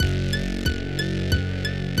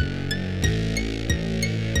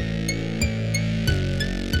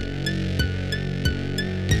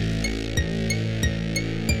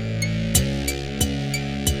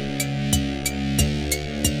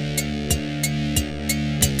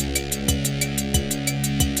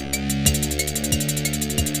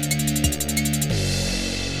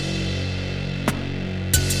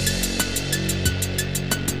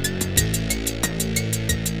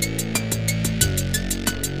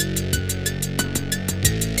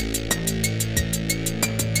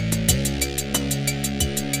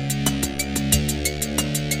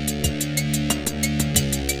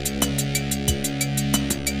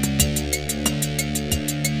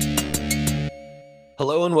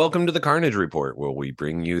Hello and welcome to the Carnage Report, where we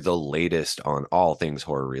bring you the latest on all things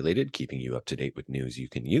horror related, keeping you up to date with news you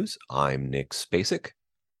can use. I'm Nick Spacek.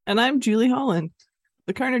 And I'm Julie Holland.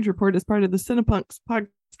 The Carnage Report is part of the Cinepunks podcast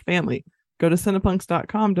family. Go to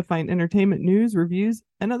cinepunks.com to find entertainment news, reviews,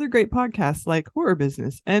 and other great podcasts like Horror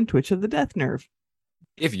Business and Twitch of the Death Nerve.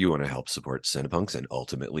 If you want to help support Cinepunks and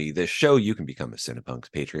ultimately this show, you can become a Cinepunks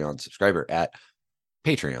Patreon subscriber at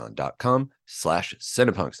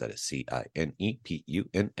patreon.com/cinepunks. That is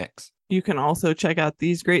CINEPUNX. You can also check out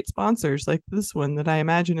these great sponsors like this one that I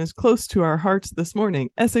imagine is close to our hearts this morning,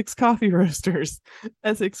 Essex Coffee Roasters.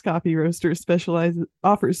 Essex Coffee Roasters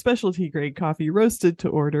offers specialty grade coffee roasted to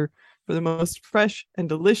order for the most fresh and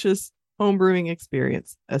delicious home brewing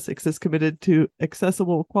experience. Essex is committed to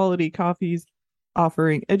accessible quality coffees,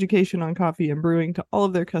 offering education on coffee and brewing to all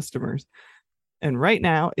of their customers. And right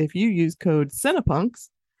now, if you use code Cinepunks,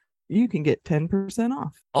 you can get 10%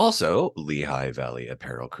 off. Also, Lehigh Valley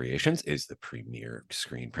Apparel Creations is the premier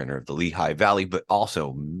screen printer of the Lehigh Valley, but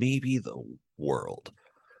also maybe the world.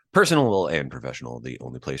 Personal and professional, the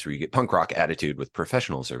only place where you get punk rock attitude with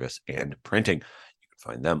professional service and printing. You can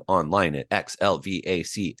find them online at xlvacx.com.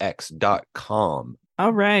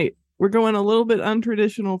 All right. We're going a little bit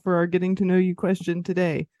untraditional for our getting to know you question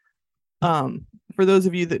today. For those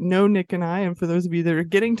of you that know Nick and I, and for those of you that are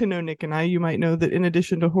getting to know Nick and I, you might know that in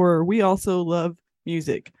addition to horror, we also love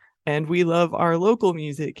music, and we love our local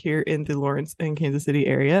music here in the Lawrence and Kansas City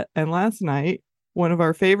area. And last night, one of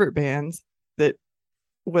our favorite bands that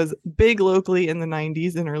was big locally in the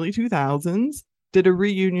 90s and early 2000s did a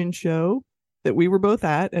reunion show that we were both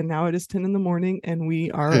at, and now it is 10 in the morning and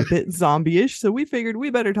we are a bit zombie-ish, so we figured we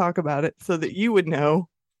better talk about it so that you would know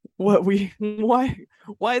why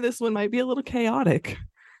this one might be a little chaotic.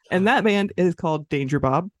 And that band is called Danger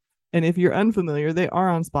Bob, and if you're unfamiliar, they are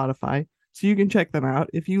on Spotify, so you can check them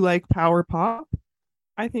out. If you like power pop,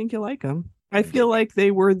 I think you'll like them. I feel like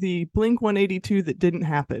they were the Blink 182 that didn't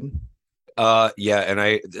happen. Yeah,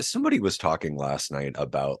 and somebody was talking last night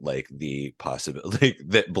about like the possibility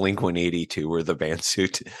that Blink 182 were the band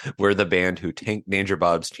who tanked Danger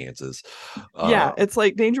Bob's chances. Yeah, it's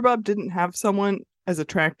like Danger Bob didn't have someone as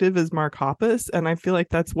attractive as Mark Hoppus, and I feel like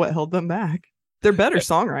that's what held them back. They're better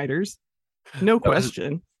songwriters, no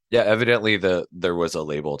question. Yeah, evidently there was a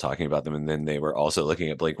label talking about them, and then they were also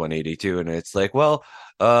looking at Blink 182, and it's like, well,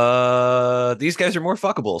 these guys are more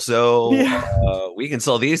fuckable, so we can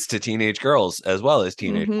sell these to teenage girls as well as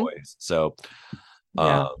teenage boys. So,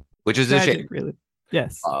 which is a shame. Really.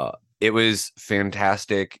 Yes. It was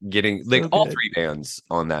fantastic getting like all three bands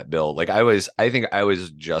on that bill. Like I think I was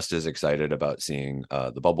just as excited about seeing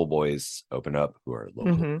the Bubble Boys open up, who are a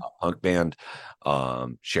local punk band.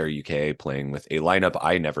 Share UK playing with a lineup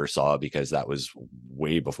I never saw because that was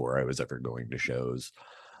way before I was ever going to shows.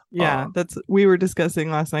 Yeah, we were discussing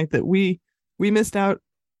last night that we missed out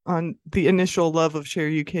on the initial love of Share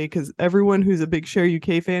UK because everyone who's a big Share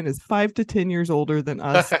UK fan is 5 to 10 years older than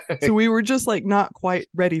us. So we were just like not quite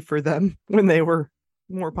ready for them when they were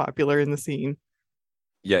more popular in the scene.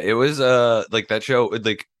 Yeah, it was like that show,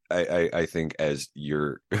 like I think as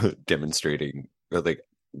you're demonstrating, like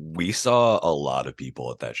we saw a lot of people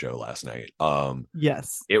at that show last night.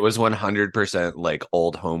 Yes. It was 100% like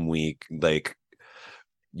old home week, like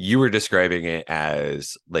you were describing it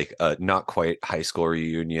as like a not quite high school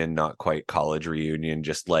reunion, not quite college reunion,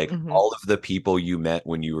 just like all of the people you met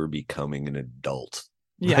when you were becoming an adult.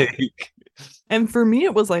 Yeah. And for me,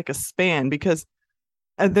 it was like a span because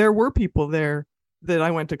there were people there that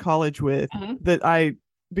I went to college with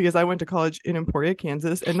because I went to college in Emporia,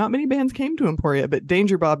 Kansas, and not many bands came to Emporia, but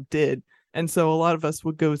Danger Bob did. And so a lot of us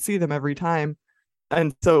would go see them every time.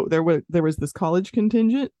 And so there was this college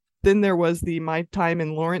contingent. Then there was the My Time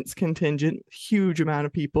in Lawrence contingent, huge amount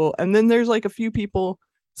of people. And then there's like a few people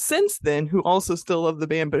since then who also still love the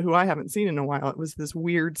band, but who I haven't seen in a while. It was this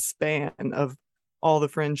weird span of all the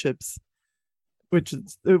friendships,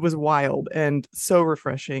 it was wild and so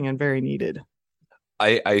refreshing and very needed.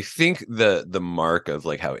 I think the mark of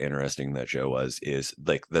like how interesting that show was is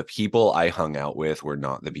like the people I hung out with were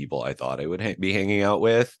not the people I thought I would be hanging out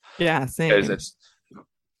with. Yeah, same.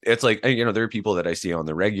 It's like, you know, there are people that I see on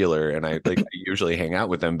the regular and I like I usually hang out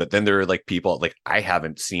with them, but then there are like people like I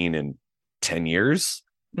haven't seen in 10 years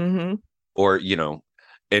or, you know,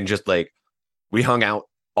 and just like we hung out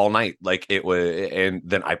all night like it was, and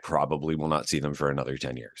then I probably will not see them for another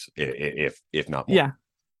 10 years if not more.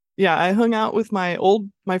 Yeah, I hung out with my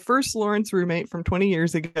first Lawrence roommate from 20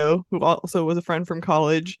 years ago, who also was a friend from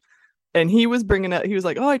college. And he was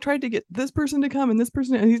like, oh, I tried to get this person to come and this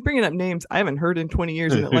person, and he's bringing up names I haven't heard in 20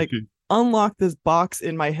 years. And it like unlocked this box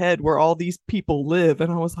in my head where all these people live.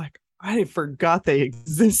 And I was like, I forgot they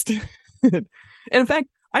existed. And in fact,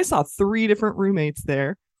 I saw 3 different roommates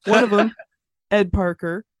there. One of them, Ed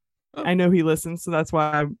Parker. I know he listens, so that's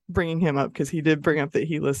why I'm bringing him up, because he did bring up that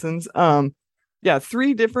he listens. Yeah,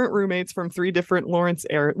 3 different roommates from 3 different Lawrence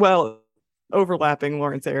eras. Well, overlapping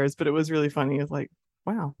Lawrence eras, but it was really funny. It was like,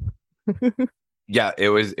 wow. Yeah, it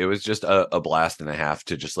was just a blast and a half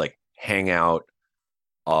to just like hang out.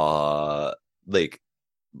 Like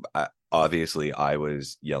obviously I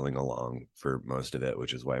was yelling along for most of it,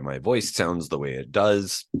 which is why my voice sounds the way it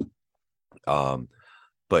does.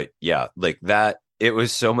 But yeah, like that, it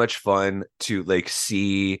was so much fun to like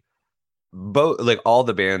see both, like all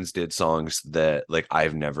the bands did songs that like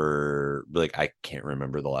I've never, like I can't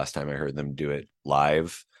remember the last time I heard them do it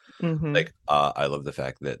live. Mm-hmm. Like I love the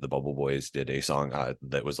fact that the Bubble Boys did a song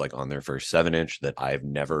that was like on their first 7-inch that I've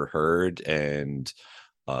never heard, and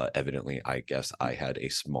evidently I guess I had a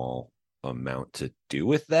small amount to do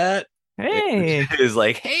with that. Hey, Which is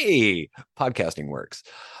like, hey, podcasting works.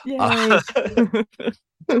 yay.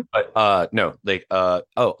 But no, like oh,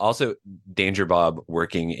 also Danger Bob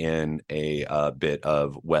working in a bit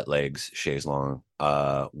of Wet Legs Chaise Long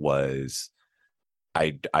was,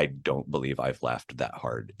 I don't believe I've laughed that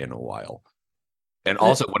hard in a while. And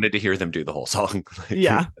also wanted to hear them do the whole song. Like,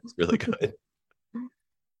 Yeah. it's really good.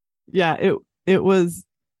 Yeah, it was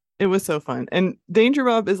so fun. And Danger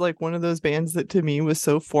Bob is like one of those bands that to me was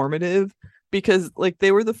so formative, because like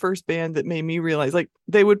they were the first band that made me realize, like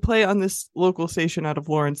they would play on this local station out of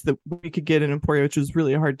Lawrence that we could get in Emporia, which was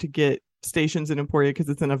really hard to get stations in Emporia because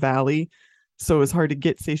it's in a valley. So it was hard to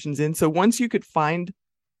get stations in. So once you could find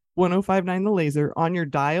 1059 The Laser on your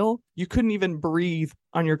dial, you couldn't even breathe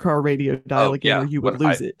on your car radio dial Oh again, yeah, or you would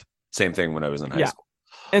lose it. same thing when I was in high Yeah. school.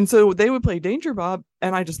 And so they would play Danger Bob,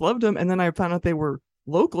 and I just loved them. And then I found out they were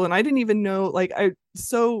local, and I didn't even know, like, I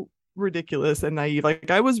so ridiculous and naive. Like,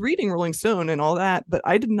 I was reading Rolling Stone and all that, but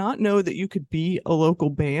I did not know that you could be a local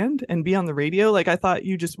band and be on the radio. Like, I thought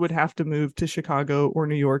you just would have to move to Chicago or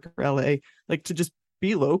New York or LA, like to just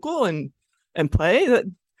be local and play that.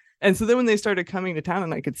 And so then when they started coming to town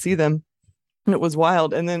and I could see them, and it was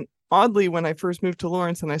wild. And then oddly, when I first moved to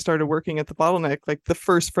Lawrence and I started working at the Bottleneck, like the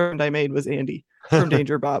first friend I made was Andy from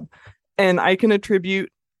Danger Bob. And I can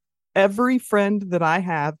attribute every friend that I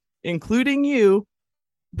have, including you,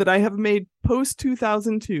 that I have made post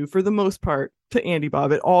 2002 for the most part, to Andy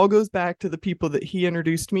Bob. It all goes back to the people that he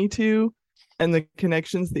introduced me to and the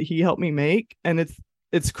connections that he helped me make. And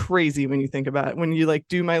it's crazy when you think about it. When you like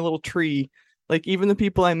do my little tree, like even the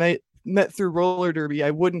people I met through roller derby,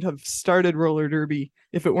 I wouldn't have started roller derby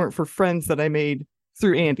if it weren't for friends that I made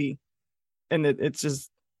through Andy. And it's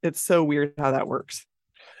so weird how that works.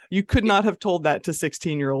 You could not have told that to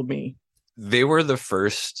 16-year-old me. They were the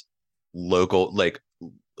first local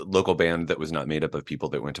band that was not made up of people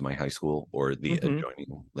that went to my high school or the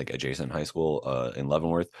adjoining, like adjacent high school in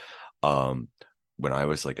Leavenworth. When I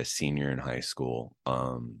was like a senior in high school,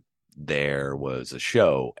 there was a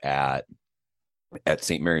show at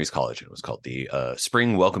St. Mary's College. It was called the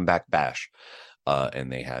Spring Welcome Back Bash.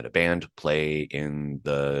 And they had a band play in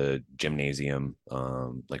the gymnasium,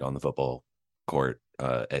 like on the football court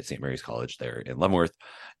at St. Mary's College there in Leavenworth.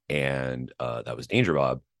 And that was Danger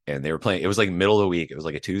Bob. And they were playing, it was like middle of the week. It was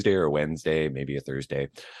like a Tuesday or a Wednesday, maybe a Thursday.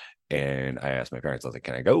 And I asked my parents, I was like,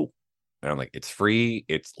 can I go? And I'm like, it's free.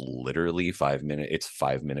 It's literally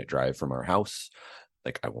 5-minute drive from our house.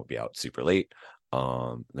 Like, I won't be out super late.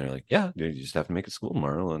 And they're like, yeah, you just have to make it to school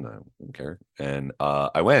tomorrow, and I don't care. And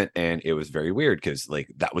I went, and it was very weird because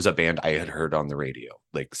like that was a band I had heard on the radio,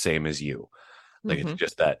 like same as you. Like it's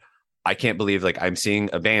just that I can't believe like I'm seeing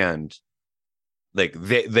a band like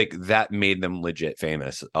they like that made them legit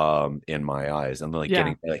famous in my eyes. And like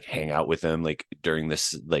getting to like hang out with them like during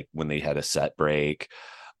this, like when they had a set break.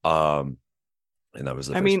 And that was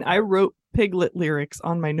the first I wrote Piglet lyrics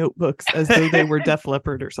on my notebooks as though they were Def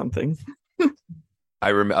Leppard or something. I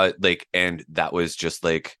remember like, and that was just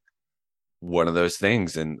like one of those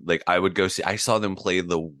things. And like, I saw them play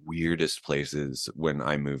the weirdest places when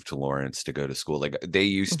I moved to Lawrence to go to school. Like they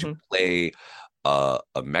used to play a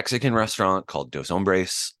Mexican restaurant called Dos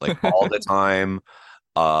Hombres, like all the time.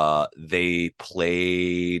 They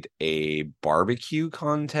played a barbecue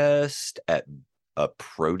contest at a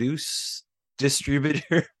produce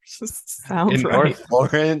distributor Sounds in right. North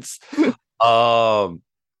Lawrence. All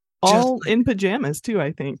like, in pajamas too,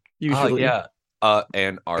 I think, usually. Yeah.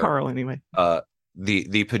 And Carl anyway.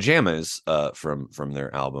 The pajamas from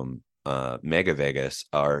their album Mega Vegas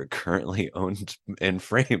are currently owned and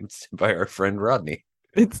framed by our friend Rodney.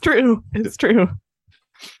 It's true.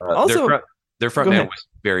 Also, their front man was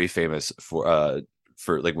very famous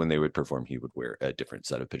for like when they would perform, he would wear a different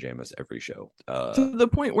set of pajamas every show. To the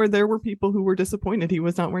point where there were people who were disappointed he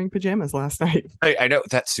was not wearing pajamas last night. I know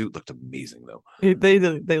that suit looked amazing though. They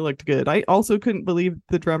looked good. I also couldn't believe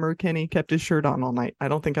the drummer Kenny kept his shirt on all night. I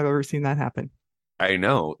don't think I've ever seen that happen. I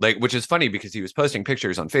know, like, which is funny because he was posting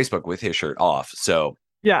pictures on Facebook with his shirt off. So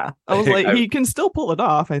yeah, I was like, he can still pull it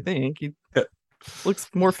off. I think he looks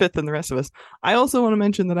more fit than the rest of us. I also want to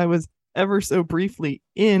mention that I was ever so briefly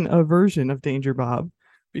in a version of Danger Bob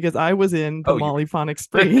because I was in the Mollyphonic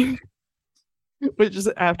Spree, which is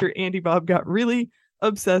after Andy Bob got really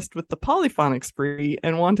obsessed with the Polyphonic Spree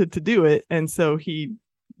and wanted to do it, and so he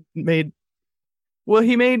made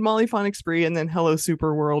Mollyphonic Spree and then Hello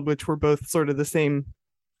Super World, which were both sort of the same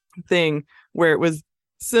thing, where it was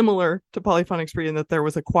similar to Polyphonic Spree in that there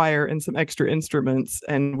was a choir and some extra instruments,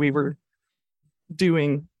 and we were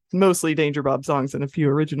doing mostly Danger Bob songs and a few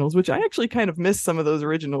originals, which I actually kind of miss some of those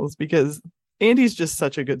originals because Andy's just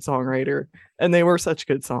such a good songwriter, and they were such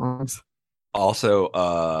good songs.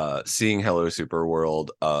 Also, seeing Hello Super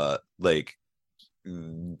World, like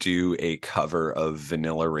do a cover of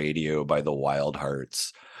Vanilla Radio by the Wild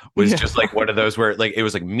Hearts was just like one of those where like it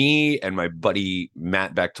was like me and my buddy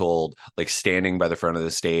Matt Bechtold like standing by the front of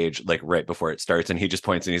the stage like right before it starts, and he just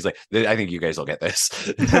points and he's like, I think you guys will get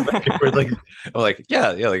this. We're like, I'm like, yeah,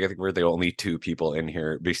 like I think we're the only two people in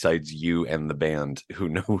here besides you and the band who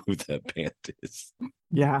know who that band is.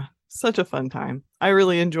 Yeah, such a fun time. I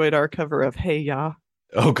really enjoyed our cover of Hey Ya.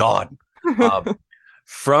 Oh God.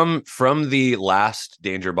 From the last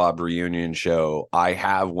Danger Bob reunion show, I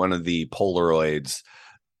have one of the Polaroids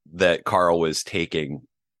that Carl was taking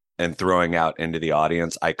and throwing out into the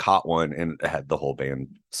audience. I caught one and had the whole band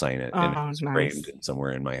sign it, and it was framed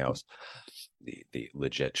somewhere in my house. The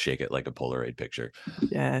legit shake it like a Polaroid picture.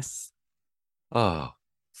 Yes. Oh,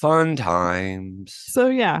 fun times. So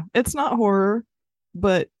yeah, it's not horror,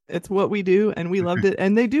 but it's what we do, and we loved it.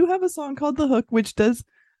 And they do have a song called The Hook, which does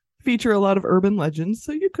feature a lot of urban legends,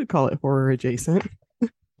 so you could call it horror adjacent.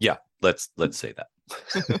 Yeah, let's say that.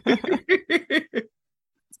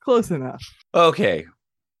 It's close enough. Okay.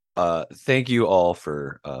 Thank you all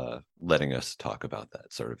for letting us talk about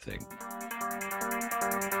that sort of thing.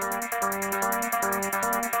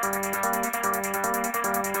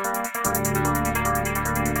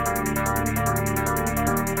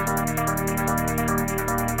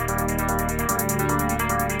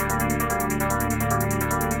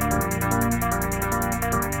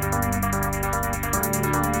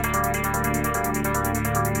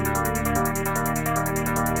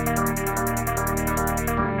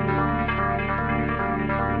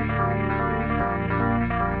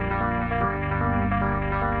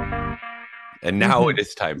 And now it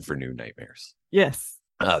is time for new nightmares. Yes.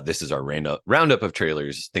 This is our roundup of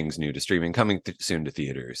trailers, things new to streaming, coming soon to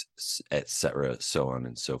theaters, etc., so on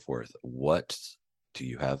and so forth. What do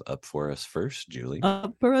you have up for us first, Julie?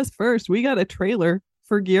 Up for us first, we got a trailer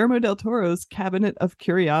for Guillermo del Toro's Cabinet of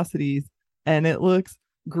Curiosities, and it looks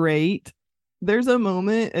great. There's a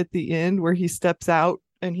moment at the end where he steps out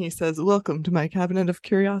and he says, "Welcome to my Cabinet of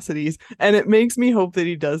Curiosities," and it makes me hope that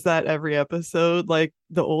he does that every episode, like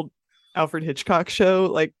the old Alfred Hitchcock show.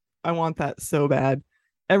 Like, I want that so bad.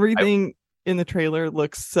 Everything in the trailer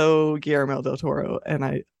looks so Guillermo del Toro,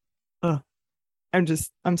 and I'm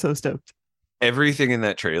so stoked. Everything in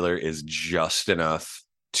that trailer is just enough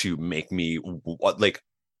to make me like,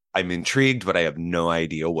 I'm intrigued, but I have no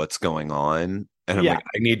idea what's going on. And I'm like,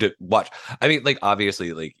 I need to watch. I mean, like,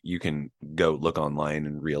 obviously, like, you can go look online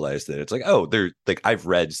and realize that it's like, oh, they're like, I've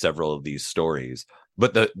read several of these stories.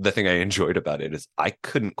 But the thing I enjoyed about it is I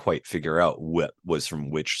couldn't quite figure out what was from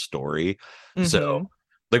which story. Mm-hmm. So,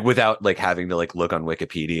 like, without like having to like look on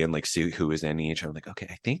Wikipedia and like see who is in each, I'm like, okay,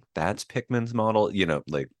 I think that's Pickman's model. You know,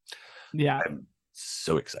 like, yeah, I'm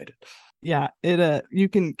so excited. Yeah, it you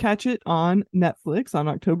can catch it on Netflix on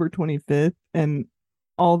October 25th, and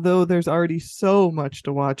although there's already so much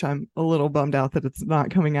to watch, I'm a little bummed out that it's not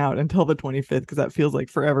coming out until the 25th because that feels like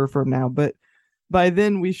forever from now. But by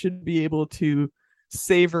then we should be able to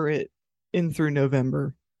savor it in through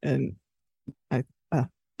November. And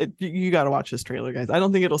you got to watch this trailer, guys. I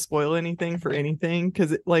don't think it'll spoil anything for anything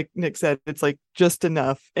because, like Nick said, it's like just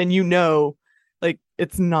enough, and like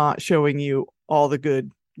it's not showing you all the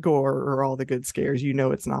good gore or all the good scares.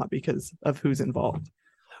 It's not because of who's involved.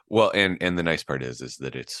 Well, and the nice part is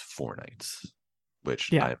that it's 4 nights,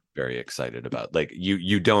 which I'm very excited about. Like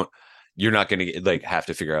you're not going to like have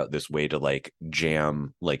to figure out this way to like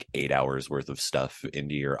jam like 8 hours worth of stuff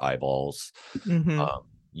into your eyeballs. Mm-hmm.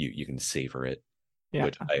 You can savor it. Yeah,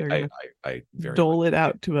 which I very dole it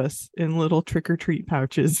out to us in little trick or treat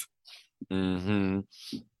pouches. Mm-hmm.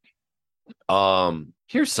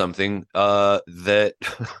 Here's something that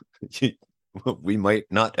we might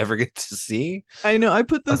not ever get to see. I know I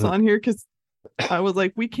put this on here because I was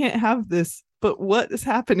like, we can't have this, but what is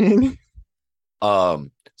happening?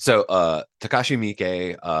 So Takashi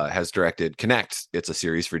Miike has directed Connect. It's a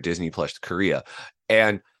series for Disney Plus Korea.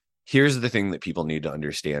 And here's the thing that people need to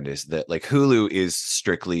understand is that like Hulu is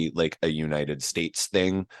strictly like a United States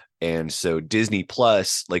thing. And so Disney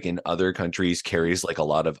Plus, like in other countries, carries like a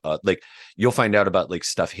lot of like you'll find out about like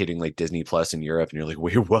stuff hitting like Disney Plus in Europe, and you're like,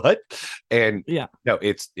 wait, what? And Yeah, no,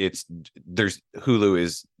 it's there's Hulu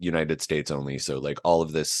is United States only. So like all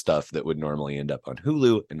of this stuff that would normally end up on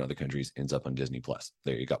Hulu in other countries ends up on Disney Plus.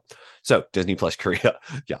 There you go. So Disney Plus Korea,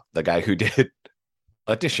 yeah, the guy who did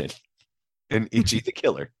Audition and Ichi the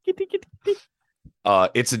Killer.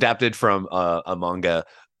 It's adapted from a manga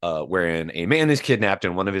wherein a man is kidnapped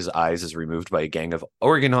and one of his eyes is removed by a gang of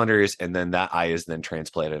organ hunters, and then that eye is then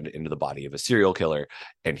transplanted into the body of a serial killer,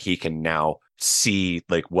 and he can now see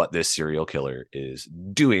like what this serial killer is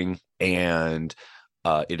doing. And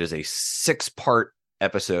it is a 6-part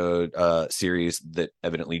episode series that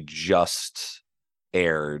evidently just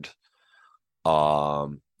aired.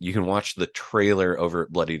 You can watch the trailer over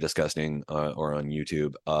at Bloody Disgusting or on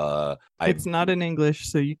YouTube. it's not in English,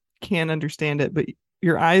 so you can't understand it, but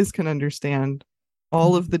your eyes can understand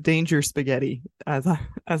all of the danger spaghetti, as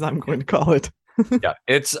I'm going to call it. Yeah,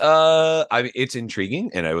 it's I mean it's intriguing,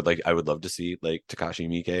 and I would love to see like Takashi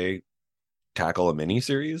Miike tackle a mini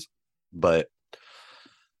series, but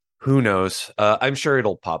who knows? I'm sure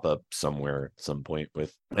it'll pop up somewhere at some point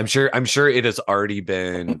with I'm sure it has already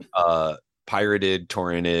been pirated,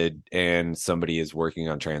 torrented, and somebody is working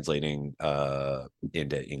on translating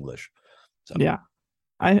into English. So Yeah,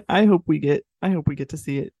 I hope we get to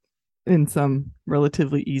see it in some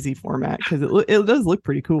relatively easy format because it does look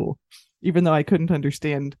pretty cool. Even though I couldn't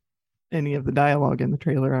understand any of the dialogue in the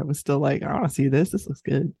trailer, I was still like, I want to see this. This looks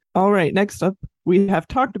good. All right, next up, we have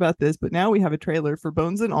talked about this, but now we have a trailer for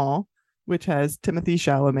Bones and All, which has Timothy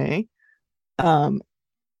Chalamet.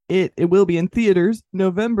 It will be in theaters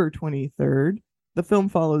November 23rd. The film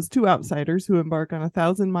follows two outsiders who embark on a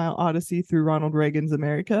 1,000-mile odyssey through Ronald Reagan's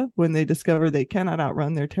America. When they discover they cannot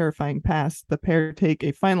outrun their terrifying past, the pair take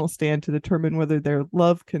a final stand to determine whether their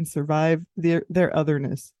love can survive their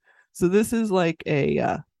otherness. So this is like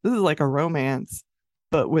a romance,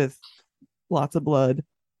 but with lots of blood,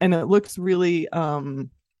 and it looks really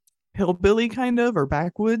hillbilly kind of or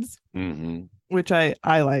backwoods, which I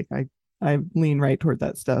like. I lean right toward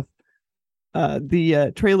that stuff.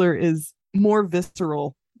 The trailer is more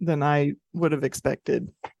visceral than I would have expected.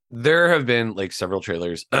 There have been like several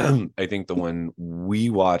trailers. I think the one we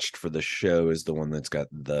watched for the show is the one that's got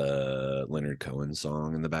the Leonard Cohen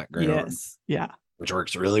song in the background. Yes, yeah, which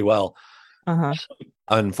works really well.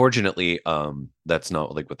 Unfortunately, that's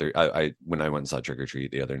not like what they're. I when I went and saw Trick or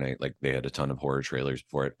Treat the other night, like they had a ton of horror trailers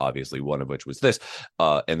for it. Obviously, one of which was this.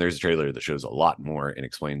 And there's a trailer that shows a lot more and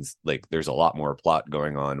explains like there's a lot more plot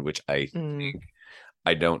going on, which I think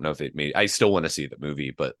I don't know if it made. I still want to see the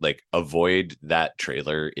movie, but like avoid that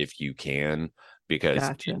trailer if you can, because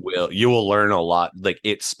you will learn a lot. Like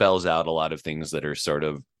it spells out a lot of things that are sort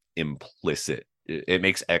of implicit. It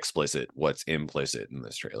makes explicit what's implicit in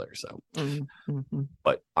this trailer. So,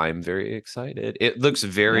 but I'm very excited. It looks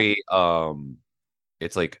very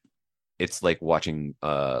it's like watching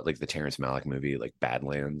like the Terrence Malick movie, like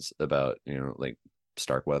Badlands, about like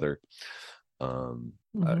Starkweather.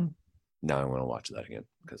 Now I want to watch that again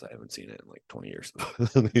because I haven't seen it in like 20 years.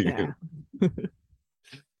 Yeah.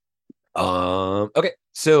 Okay,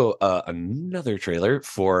 so another trailer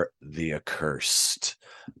for The Accursed,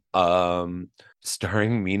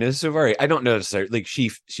 starring Mina Suvari. I don't know like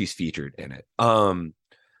she's featured in it. I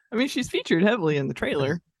mean, she's featured heavily in the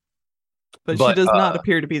trailer, but she does not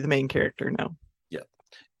appear to be the main character. No. Yeah,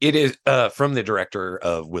 it is from the director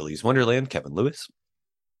of Willy's Wonderland, Kevin Lewis,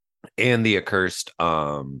 and The Accursed.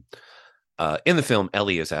 In the film,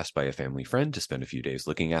 Ellie is asked by a family friend to spend a few days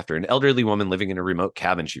looking after an elderly woman living in a remote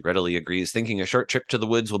cabin. She readily agrees, thinking a short trip to the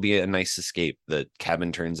woods will be a nice escape. The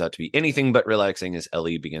cabin turns out to be anything but relaxing as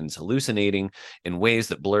Ellie begins hallucinating in ways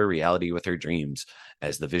that blur reality with her dreams.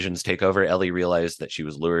 As the visions take over, Ellie realizes that she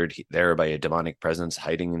was lured there by a demonic presence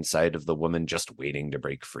hiding inside of the woman, just waiting to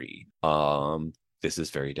break free. This is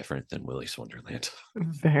very different than Willy's Wonderland.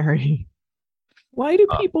 Very. Why do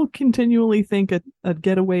people continually think a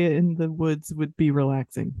getaway in the woods would be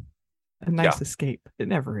relaxing? A nice escape. It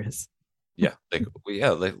never is. Yeah,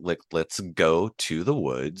 let's go to the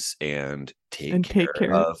woods and take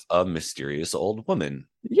care of a mysterious old woman.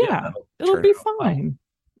 Yeah, it'll be fine.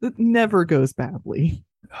 It never goes badly.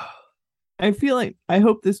 I feel like I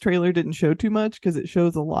hope this trailer didn't show too much because it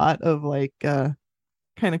shows a lot of like kind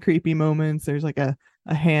of creepy moments. There's like a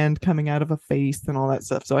hand coming out of a face and all that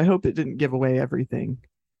stuff. So I hope it didn't give away everything.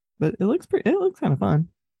 But it looks kind of fun.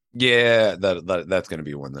 Yeah, that's going to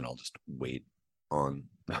be one that I'll just wait on.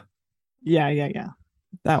 Yeah.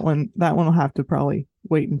 That one will have to probably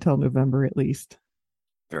wait until November at least.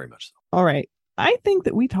 Very much so. All right. I think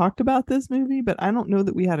that we talked about this movie, but I don't know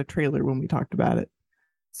that we had a trailer when we talked about it.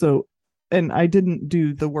 So, and I didn't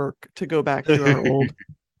do the work to go back through our old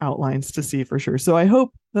outlines to see for sure. So I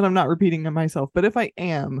hope that I'm not repeating myself. But if I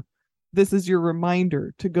am, this is your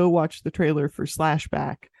reminder to go watch the trailer for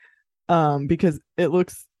Slashback, because it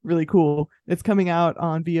looks really cool. It's coming out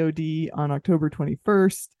on VOD on October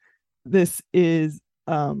 21st. This is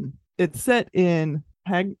it's set in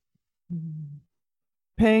Pang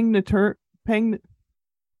Natur Pang. Do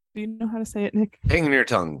you know how to say it, Nick? Hang in your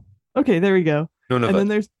tongue. Okay, there we go. None of And it. then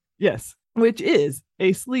there's yes, which is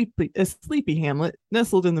a sleepy hamlet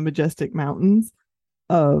nestled in the majestic mountains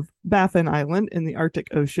of Baffin Island in the Arctic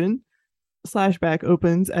Ocean. Slashback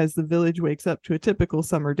opens as the village wakes up to a typical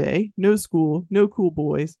summer day. No school, no cool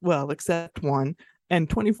boys, well, except one, and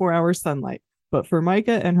 24-hour sunlight. But for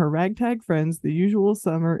Micah and her ragtag friends, the usual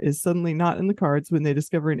summer is suddenly not in the cards when they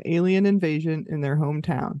discover an alien invasion in their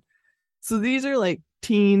hometown. So these are like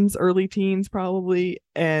teens, early teens probably,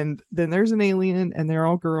 and then there's an alien and they're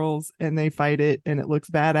all girls and they fight it and it looks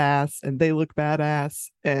badass and they look badass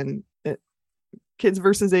and kids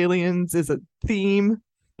versus aliens is a theme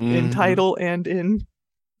in title and in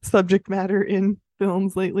subject matter in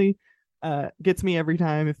films lately. Gets me every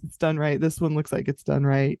time if it's done right. This one looks like it's done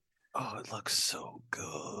right. Oh, it looks so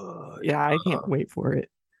good. Yeah, I can't wait for it.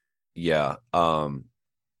 Yeah.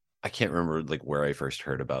 I can't remember like where I first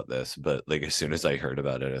heard about this, but like as soon as I heard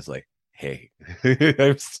about it, I was like, hey,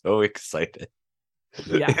 I'm so excited.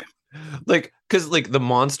 Yeah. Like, because like the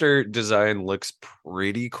monster design looks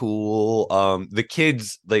pretty cool. The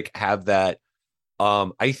kids like have that.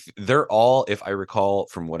 They're all, if I recall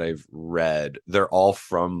from what I've read, they're all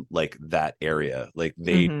from like that area. Like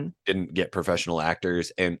they didn't get professional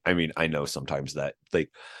actors. And I mean, I know sometimes that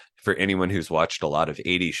like for anyone who's watched a lot of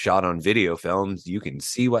 80s shot on video films, you can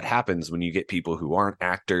see what happens when you get people who aren't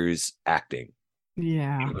actors acting.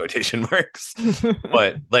 Yeah. In quotation marks.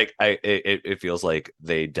 But like it feels like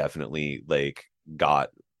they definitely like got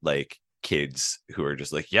like kids who are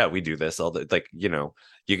just like, yeah, we do this all the like, you know,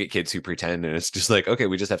 you get kids who pretend and it's just like, okay,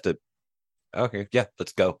 we just have to, okay, yeah,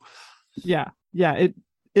 let's go. Yeah. It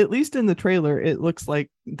at least in the trailer, it looks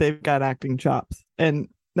like they've got acting chops. And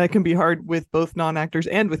that can be hard with both non-actors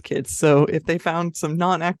and with kids. So if they found some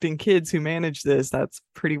non-acting kids who manage this, that's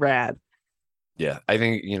pretty rad. Yeah, I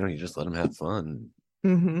think, you know, you just let them have fun.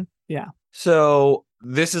 Yeah. So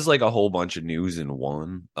this is like a whole bunch of news in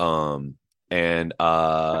one. And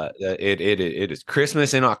it is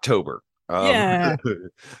Christmas in October. Yeah.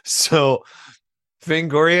 So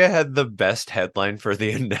Fangoria had the best headline for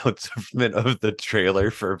the announcement of the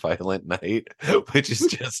trailer for Violent Night, which is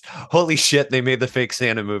just holy shit, they made the fake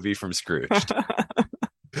Santa movie from Scrooge.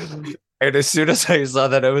 And as soon as I saw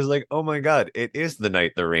that, I was like, oh my god, it is the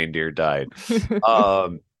night the reindeer died.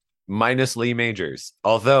 Minus Lee Majors.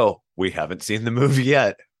 Although we haven't seen the movie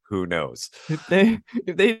yet. Who knows? If they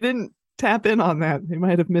didn't tap in on that, they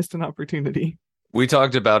might have missed an opportunity. We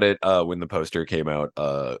talked about it when the poster came out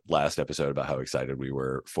last episode about how excited we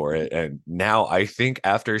were for it. And now I think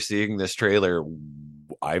after seeing this trailer,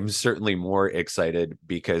 I'm certainly more excited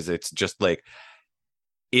because it's just like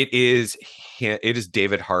it is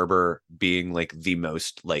David Harbour being like the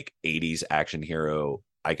most like 80s action hero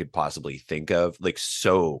I could possibly think of. Like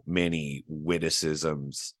so many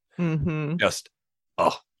witticisms. Just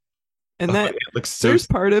and that it looks so there's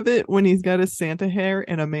part of it when he's got his Santa hair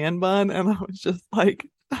and a man bun, and I was just like,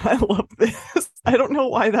 I love this. I don't know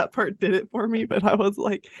why that part did it for me, but I was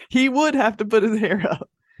like, he would have to put his hair up.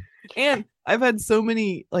 And I've had so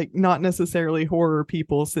many like not necessarily horror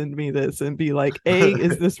people send me this and be like, A,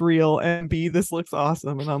 is this real? And B, this looks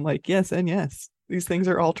awesome. And I'm like, yes, and yes, these things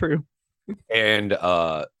are all true. And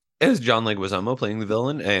as John Leguizamo playing the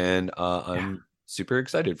villain, and I'm super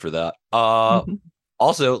excited for that.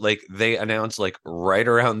 Also, like they announced like right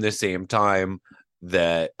around the same time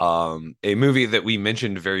that a movie that we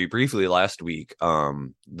mentioned very briefly last week,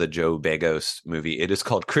 the Joe Begos movie, it is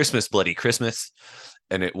called Christmas Bloody Christmas,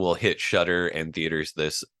 and it will hit Shudder and theaters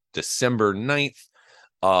this December 9th.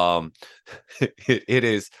 It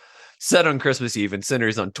is Set on Christmas Eve and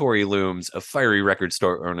centers on Tori Looms, a fiery record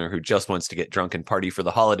store owner who just wants to get drunk and party for the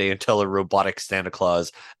holiday until a robotic Santa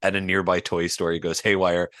Claus at a nearby toy store goes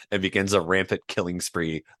haywire and begins a rampant killing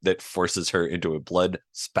spree that forces her into a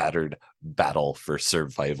blood-spattered battle for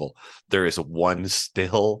survival. There is one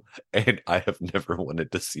still, and I have never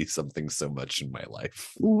wanted to see something so much in my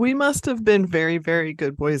life. We must have been very, very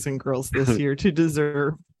good boys and girls this year to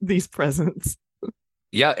deserve these presents.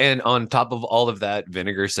 Yeah, and on top of all of that,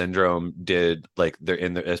 Vinegar Syndrome did like they're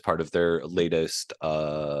as part of their latest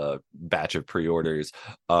batch of pre-orders,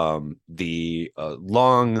 the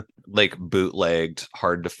long like bootlegged,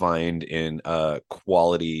 hard to find in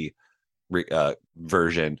quality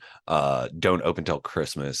version, Don't Open Till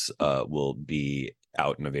Christmas, will be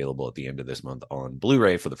out and available at the end of this month on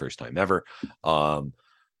Blu-ray for the first time ever.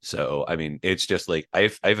 So, I mean, it's just like I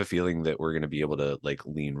have a feeling that we're going to be able to like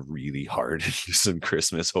lean really hard into some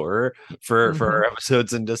Christmas horror for our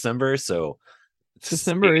episodes in December. So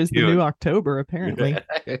December is the new October, apparently.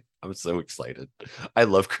 I'm so excited. I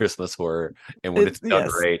love Christmas horror, and when it's done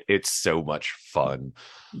right, it's so much fun.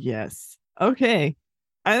 Yes. Okay.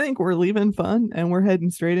 I think we're leaving fun and we're heading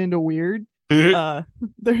straight into weird.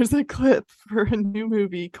 There's a clip for a new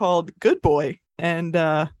movie called Good Boy, and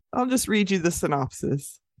I'll just read you the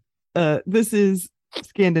synopsis. This is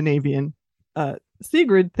Scandinavian.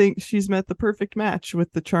 Sigrid thinks she's met the perfect match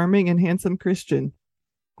with the charming and handsome Christian,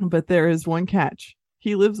 but there is one catch.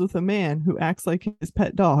 He lives with a man who acts like his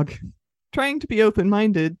pet dog. Trying to be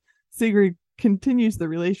open-minded, Sigrid continues the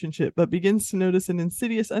relationship, but begins to notice an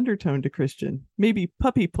insidious undertone to Christian. Maybe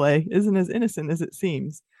puppy play isn't as innocent as it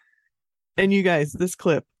seems. And you guys, this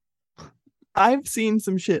clip, I've seen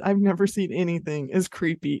some shit. I've never seen anything as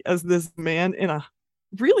creepy as this man in a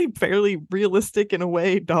really fairly realistic, in a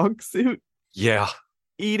way, dog suit. Yeah.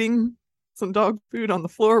 Eating some dog food on the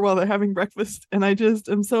floor while they're having breakfast. And I just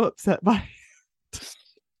am so upset by it.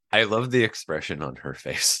 I love the expression on her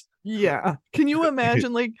face. Yeah. Can you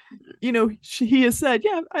imagine, like, you know, he has said,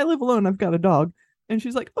 yeah, I live alone. I've got a dog. And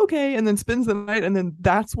she's like, okay. And then spends the night. And then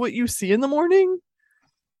that's what you see in the morning.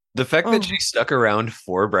 The fact that she stuck around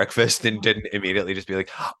for breakfast and didn't immediately just be like,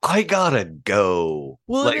 I gotta go.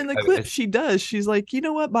 Well, like, and in the clip she does, she's like, you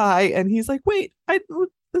know what, bye. And he's like, wait, I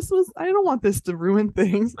don't want this to ruin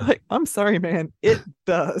things. Like, I'm sorry, man. It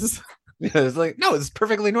does. Yeah, it's like, no, it's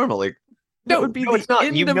perfectly normal. Like, no, that would be no, the it's not.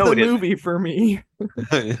 end You of know the movie for me.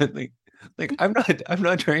 like I'm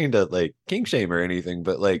not trying to like kink shame or anything,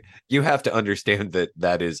 but like you have to understand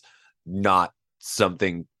that is not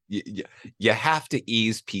something you have to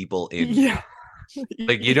ease people in. Yeah.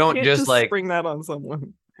 Like you don't just like bring that on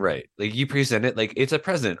someone. Right. Like you present it like it's a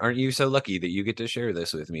present. Aren't you so lucky that you get to share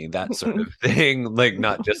this with me? That sort of thing. Like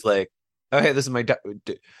not just like, oh, hey, this is my dog.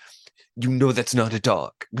 You know, that's not a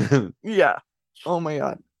dog. Yeah. Oh my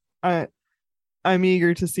God. I'm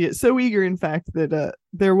eager to see it. So eager, in fact, that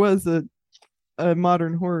there was a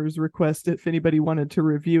Modern Horrors request if anybody wanted to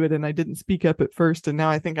review it, and I didn't speak up at first, and now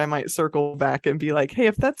I think I might circle back and be like, hey,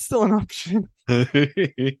 if that's still an option,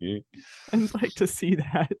 I'd like to see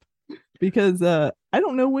that. Because I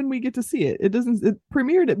don't know when we get to see it. It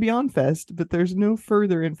premiered at Beyond Fest, but there's no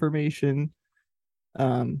further information.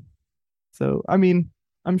 So I mean,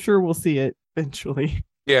 I'm sure we'll see it eventually.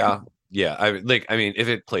 Yeah. I mean, if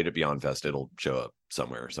it played at Beyond Fest, it'll show up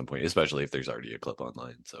somewhere at some point, especially if there's already a clip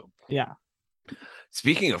online. So yeah.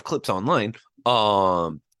 Speaking of clips online,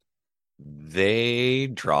 they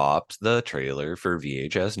dropped the trailer for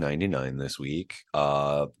VHS 99 this week.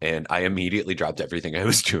 And I immediately dropped everything I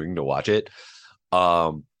was doing to watch it.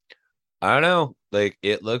 I don't know. Like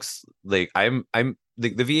it looks like I'm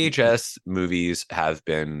the VHS movies have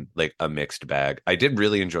been like a mixed bag. I did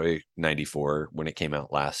really enjoy 94 when it came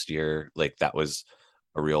out last year. Like that was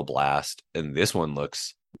a real blast. And this one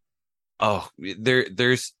looks,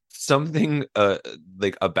 there's something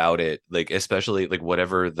like about it, like especially like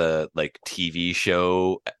whatever the like TV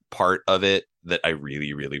show part of it that I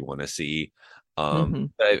really, really want to see.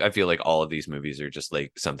 I feel like all of these movies are just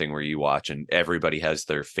like something where you watch and everybody has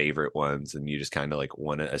their favorite ones and you just kind of like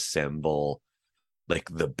want to assemble like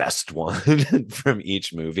the best one from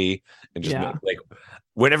each movie and just make, like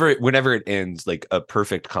whenever it ends, like a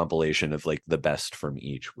perfect compilation of like the best from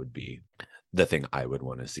each would be the thing I would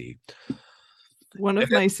want to see. One of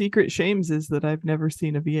my secret shames is that I've never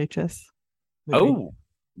seen a VHS movie. Oh,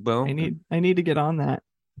 well, I need to get on that.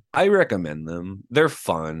 I recommend them. They're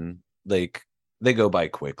fun. Like they go by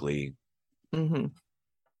quickly. I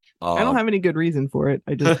don't have any good reason for it.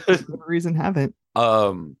 I just for some reason haven't.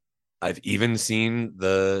 I've even seen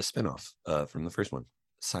the spinoff from the first one,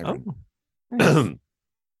 Siren. Oh, nice.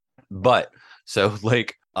 But so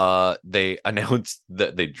like they announced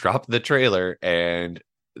that they dropped the trailer, and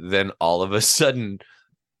then all of a sudden,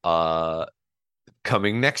 uh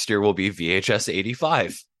coming next year will be VHS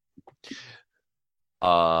 85,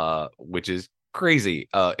 which is crazy.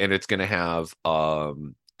 And it's gonna have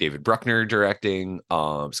David Bruckner directing,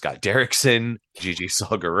 Scott Derrickson, Gigi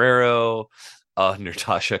Saul Guerrero,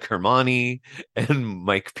 Natasha Kermani, and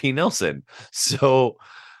Mike P. Nelson. So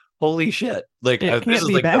holy shit. Like It this can't is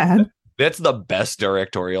be like bad. that's the best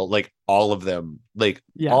directorial, like all of them. Like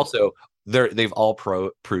Yeah. also they've all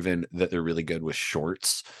proven that they're really good with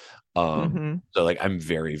shorts. So like I'm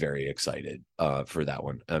very, very excited for that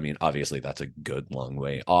one. I mean, obviously that's a good long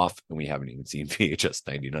way off, and we haven't even seen VHS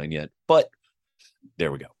 99 yet, but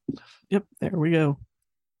there we go. Yep, there we go.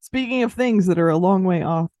 Speaking of things that are a long way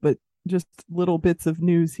off, but just little bits of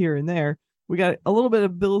news here and there, we got a little bit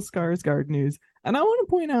of Bill Skarsgård news. And I want to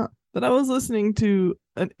point out that I was listening to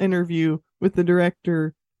an interview with the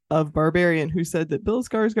director of Barbarian who said that Bill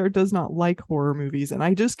Skarsgård does not like horror movies. And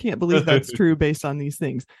I just can't believe that's true based on these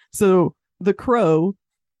things. So The Crow,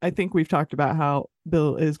 I think we've talked about how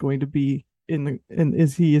Bill is going to be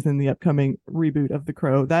he is in the upcoming reboot of The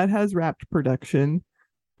Crow. That has wrapped production.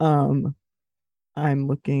 I'm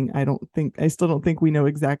looking. I still don't think we know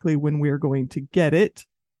exactly when we're going to get it,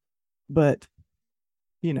 but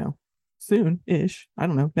soon ish. I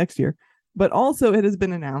don't know, next year. But also, it has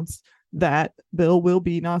been announced that Bill will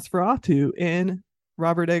be Nosferatu in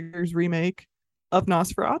Robert Eggers' remake of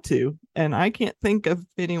Nosferatu. And I can't think of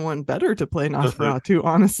anyone better to play Nosferatu,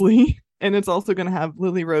 honestly. And it's also going to have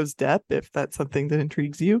Lily Rose Depp, if that's something that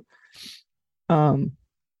intrigues you.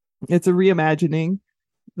 It's a reimagining.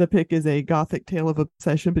 The pick is a gothic tale of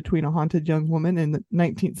obsession between a haunted young woman in the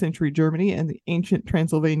 19th century Germany and the ancient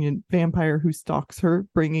Transylvanian vampire who stalks her,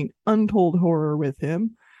 bringing untold horror with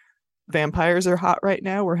him. Vampires are hot right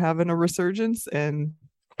now. We're having a resurgence, and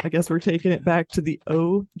I guess we're taking it back to the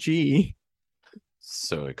OG.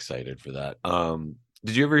 So excited for that.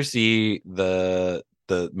 Did you ever see the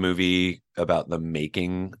movie about the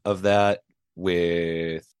making of that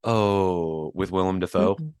with Willem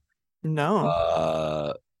Dafoe?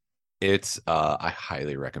 No. It's I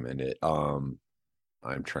highly recommend it. I'm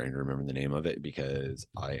trying to remember the name of it because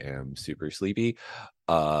I am super sleepy.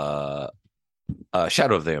 Shadow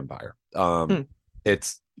of the Empire.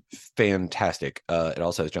 It's fantastic. It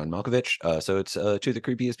also has John Malkovich. So it's two of the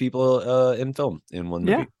creepiest people in film in one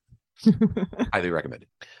movie. Yeah. Highly recommended.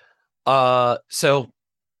 So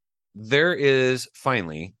there is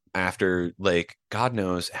finally, after like God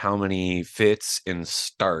knows how many fits and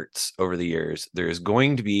starts over the years, there's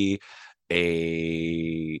going to be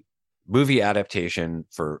a movie adaptation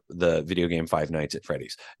for the video game Five Nights at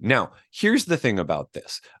Freddy's. Now, here's the thing about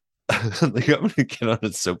this. Like, I'm gonna get on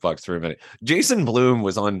a soapbox for a minute. Jason Blum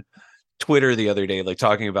was on Twitter the other day, like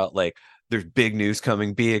talking about like there's big news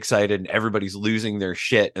coming, be excited, and everybody's losing their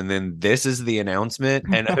shit. And then this is the announcement.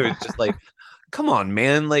 And I was just like, come on,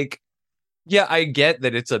 man. Like, yeah, I get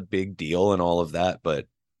that it's a big deal and all of that, but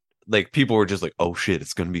like people were just like, oh shit,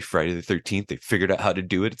 it's gonna be Friday the 13th. They figured out how to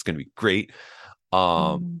do it. It's gonna be great.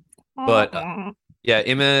 But yeah,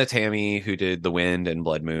 Emma Tammy, who did The Wind and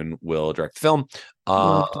Blood Moon, will direct the film.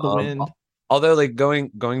 Loved The Wind. Although, like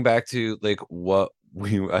going back to like what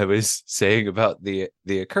I was saying about the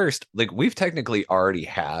Accursed, like we've technically already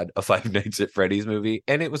had a Five Nights at Freddy's movie,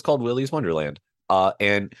 and it was called Willy's Wonderland.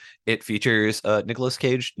 And it features Nicolas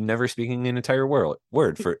Cage never speaking an entire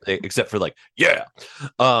word for except for like yeah,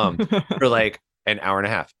 for like an hour and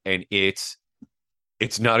a half, and it's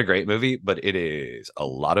not a great movie, but it is a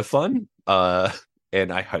lot of fun.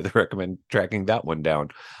 And I highly recommend tracking that one down.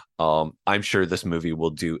 I'm sure this movie will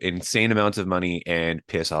do insane amounts of money and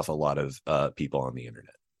piss off a lot of people on the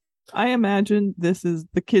internet. I imagine this is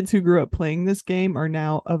the kids who grew up playing this game are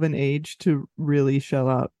now of an age to really shell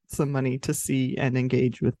out some money to see and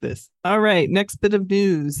engage with this. All right, next bit of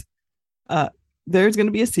news. There's going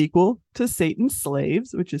to be a sequel to Satan's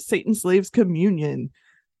Slaves, which is Satan's Slaves Communion.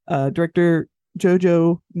 Director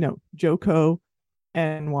Joko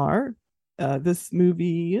Anwar. This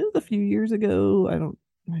movie is a few years ago.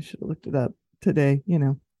 I should have looked it up today.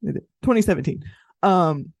 2017.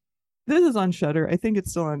 This is on Shudder. I think it's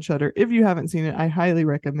still on Shudder. If you haven't seen it, I highly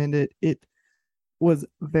recommend it. It was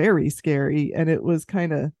very scary, and it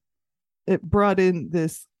brought in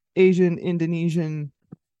this Asian Indonesian.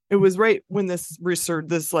 It was right when this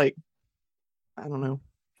like, I don't know,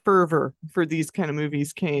 fervor for these kind of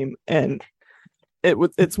movies came, and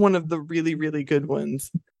it's one of the really, really good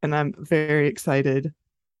ones, and I'm very excited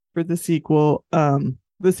for the sequel.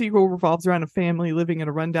 The sequel revolves around a family living in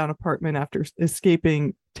a rundown apartment after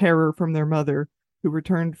escaping terror from their mother, who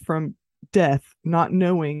returned from death, not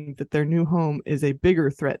knowing that their new home is a bigger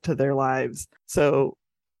threat to their lives. So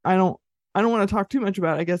I don't want to talk too much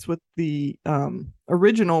about it, I guess, with the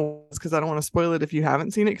original, because I don't want to spoil it if you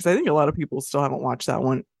haven't seen it, because I think a lot of people still haven't watched that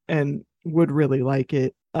one and would really like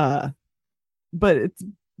it. But it's,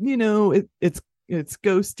 it's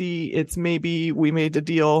ghosty. It's maybe we made a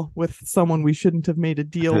deal with someone we shouldn't have made a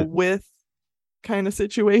deal with kind of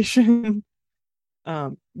situation.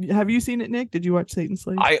 Have you seen it, Nick? Did you watch Satan's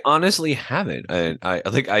Slave? I honestly haven't. And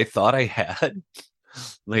I thought I had,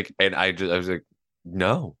 and I was like,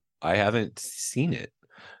 no, I haven't seen it.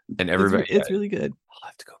 And everybody, it's really good. I'll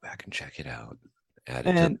have to go back and check it out. Add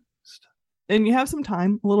it to the list. And you have some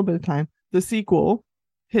time, a little bit of time. The sequel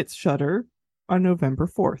hits Shudder on November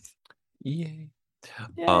 4th. Yay.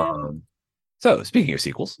 So speaking of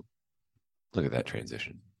sequels, look at that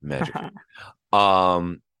transition. Magic.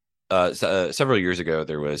 Several years ago,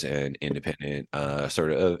 there was an independent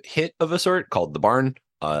sort of hit of a sort called The Barn.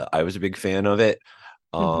 I was a big fan of it.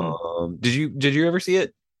 Did you ever see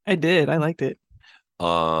it? I did. I liked it.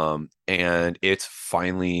 And it's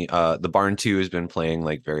finally The Barn 2 has been playing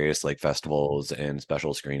like various like festivals and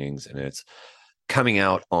special screenings, and it's coming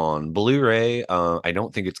out on Blu-ray. I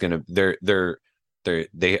don't think it's gonna.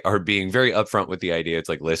 They are being very upfront with the idea. It's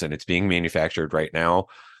like, listen, it's being manufactured right now.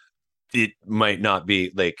 It might not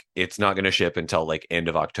be like, it's not going to ship until like end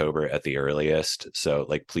of October at the earliest. So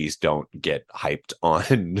like, please don't get hyped on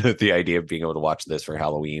the idea of being able to watch this for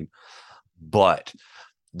Halloween. But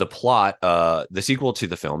the plot, the sequel to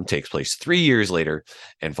the film takes place 3 years later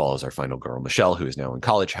and follows our final girl, Michelle, who is now in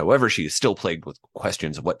college. However, she is still plagued with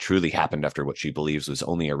questions of what truly happened after what she believes was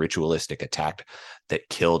only a ritualistic attack that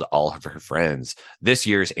killed all of her friends. This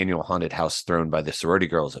year's annual haunted house thrown by the sorority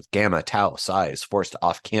girls of Gamma Tau Psi is forced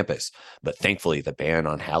off campus, but thankfully the ban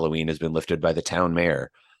on Halloween has been lifted by the town mayor.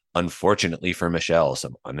 Unfortunately for Michelle,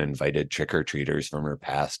 some uninvited trick-or-treaters from her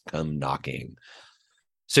past come knocking.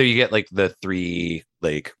 So you get like the three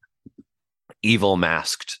like evil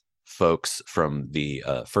masked folks from the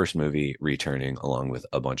first movie returning, along with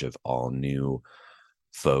a bunch of all new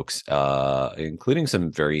folks, including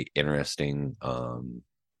some very interesting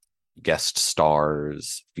guest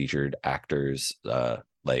stars, featured actors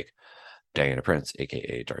like Diana Prince,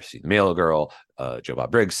 aka Darcy the Mail Girl, Joe Bob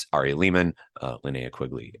Briggs, Ari Lehman, Linnea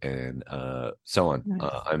Quigley, and so on.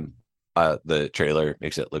 Nice. The trailer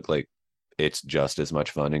makes it look like it's just as much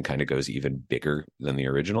fun and kind of goes even bigger than the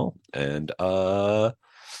original. And I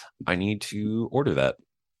need to order that.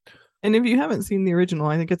 And if you haven't seen the original,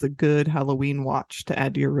 I think it's a good Halloween watch to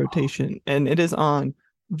add to your rotation. And it is on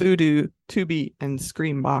Vudu, Tubi, and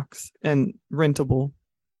Screambox, and rentable,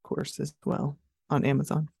 of course, as well on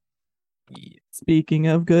Amazon. Yeah. Speaking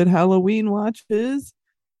of good Halloween watches,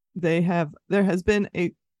 there has been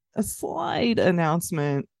a slight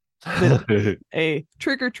announcement that a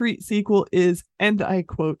Trick or Treat sequel is, and I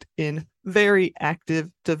quote, in very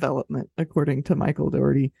active development, according to Michael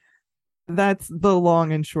Dougherty. That's the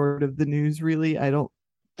long and short of the news, really. I don't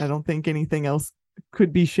think anything else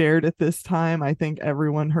could be shared at this time. I think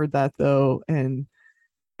everyone heard that though and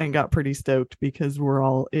got pretty stoked, because we're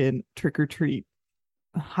all in Trick or Treat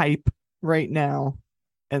hype right now,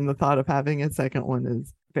 and the thought of having a second one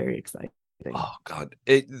is very exciting. Oh God.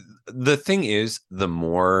 The thing is, the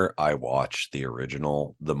more I watch the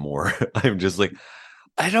original, the more I'm just like,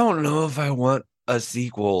 I don't know if I want a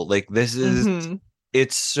sequel. Like, this is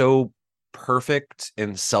it's so perfect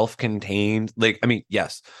and self-contained. Like, I mean,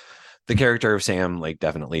 yes, the character of Sam like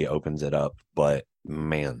definitely opens it up, but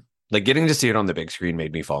man, like getting to see it on the big screen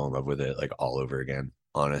made me fall in love with it like all over again,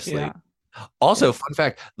 honestly. Yeah. Also, fun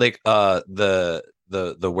fact, like the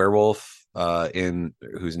werewolf in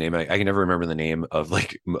whose name I can never remember the name of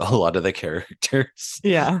like a lot of the characters.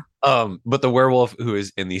 Yeah. But the werewolf who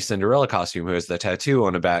is in the Cinderella costume, who has the tattoo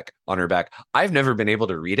on her back, I've never been able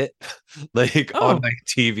to read it like on my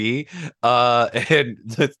TV.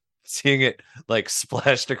 And seeing it like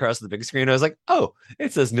splashed across the big screen, I was like, oh,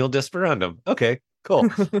 it says Nil Desperandum. Okay, cool.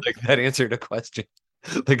 Like that answered a question.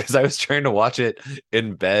 Like, because I was trying to watch it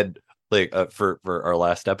in bed like for our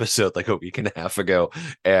last episode like a week and a half ago,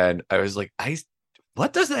 and I was like,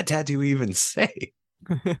 what does that tattoo even say?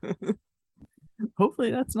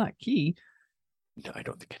 Hopefully that's not key. No, I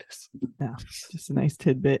don't think it is. No, just a nice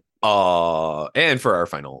tidbit. And for our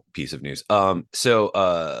final piece of news,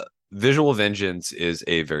 Visual Vengeance is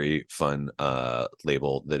a very fun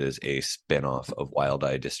label that is a spinoff of Wild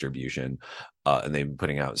Eye Distribution, and they've been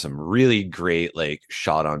putting out some really great like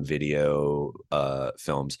shot on video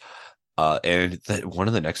films. And one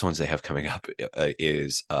of the next ones they have coming up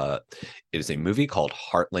is it is a movie called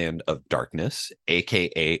Heartland of Darkness,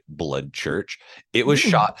 aka Blood Church. It was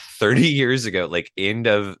shot 30 years ago, like end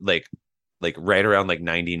of like right around like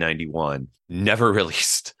 1991, never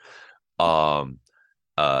released. And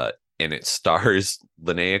it stars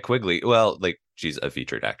Linnea Quigley. Well, like she's a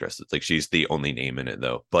featured actress. It's like she's the only name in it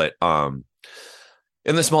though. But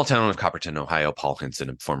in the small town of Copperton, Ohio, Paul Henson,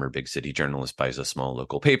 a former big city journalist, buys a small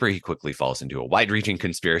local paper. He quickly falls into a wide-reaching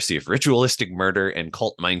conspiracy of ritualistic murder and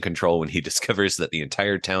cult mind control when he discovers that the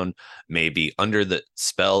entire town may be under the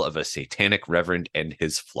spell of a satanic reverend and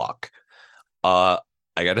his flock. I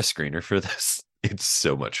got a screener for this. It's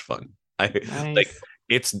so much fun. Nice. Like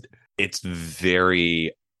it's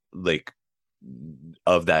very like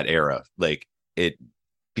of that era. Like it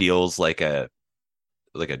feels like a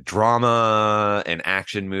drama and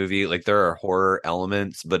action movie. Like there are horror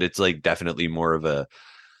elements, but it's like definitely more of a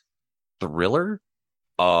thriller.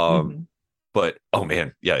 But oh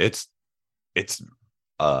man, yeah, it's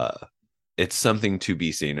something to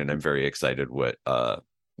be seen, and I'm very excited what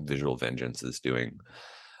Visual Vengeance is doing.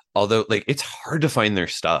 Although like it's hard to find their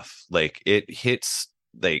stuff. Like it hits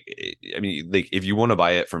like, I mean, like if you want to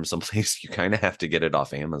buy it from someplace, you kind of have to get it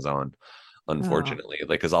off Amazon, unfortunately.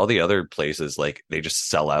 Like because all the other places, like they just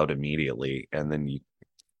sell out immediately, and then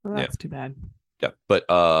that's too bad. Yeah, but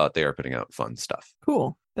they are putting out fun stuff.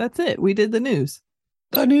 Cool. That's it. We did the news.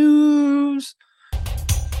 The news. I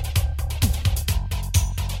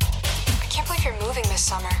can't believe you're moving this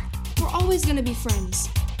summer. We're always gonna be friends.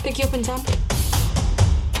 Pick you up in town.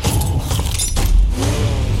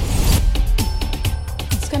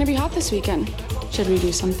 It's gonna be hot this weekend. Should we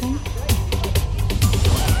do something?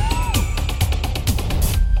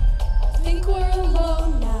 I think we're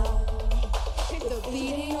alone now. The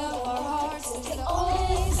beating of our hearts is the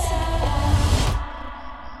only sound.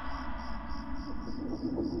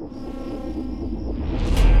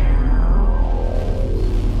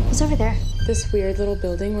 What's over there? This weird little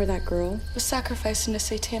building where that girl was sacrificed in a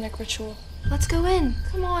satanic ritual. Let's go in.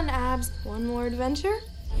 Come on, Abs. One more adventure?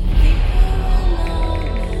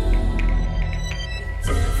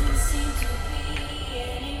 Doesn't seem to be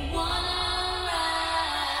anyone around.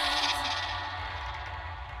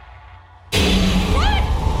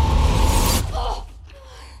 Oh.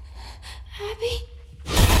 Abby?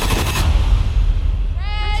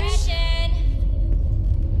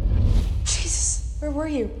 Jesus, where were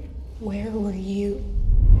you? Where were you?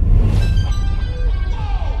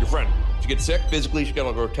 Your friend, did you get sick? Physically, she got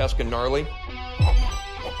all grotesque and gnarly.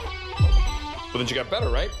 But then she got better,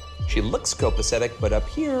 right? She looks copacetic, but up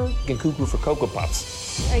here, you can cuckoo for Cocoa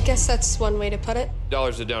Puffs. I guess that's one way to put it.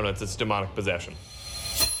 Dollars to donuts, it's demonic possession.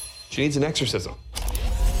 She needs an exorcism.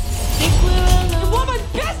 You want my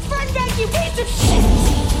best friend back, you piece of shit!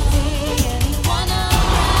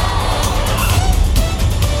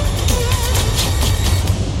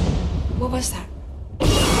 What was that?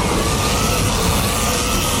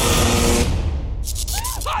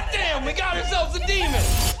 Hot damn, we got ourselves a demon!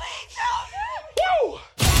 Woo!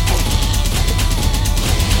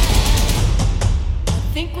 I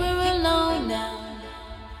think we're alone now.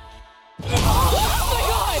 Oh my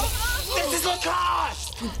god! This is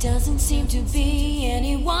Lacoste! There doesn't seem to be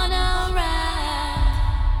anyone around.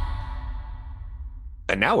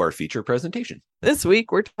 And now our feature presentation. This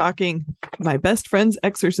week, we're talking My Best Friend's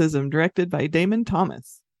Exorcism, directed by Damon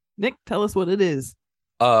Thomas. Nick, tell us what it is.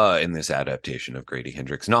 In this adaptation of Grady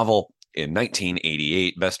Hendrix' novel, in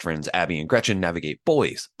 1988, best friends Abby and Gretchen navigate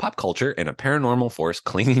boys, pop culture, and a paranormal force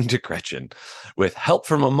clinging to Gretchen. With help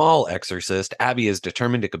from a mall exorcist, Abby is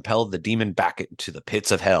determined to compel the demon back into the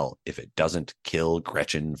pits of hell if it doesn't kill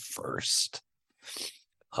Gretchen first.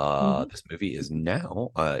 This movie is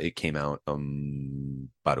now, it came out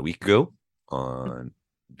about a week ago on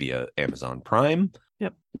via Amazon Prime.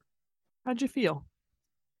 Yep. How'd you feel?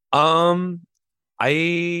 I'm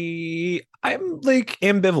like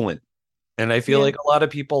ambivalent, and I feel like a lot of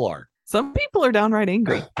people are. Some people are downright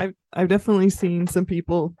angry. I've definitely seen some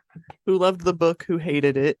people who loved the book who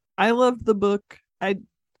hated it. I loved the book. I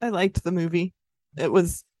liked the movie. It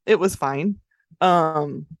was fine.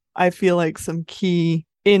 I feel like some key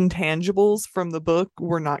intangibles from the book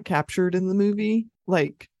were not captured in the movie.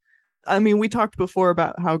 Like, I mean, we talked before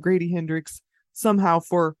about how Grady Hendrix somehow,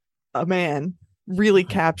 for a man, really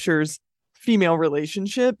captures female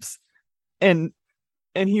relationships, and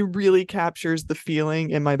he really captures the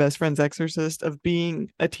feeling in My Best Friend's Exorcist of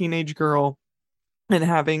being a teenage girl and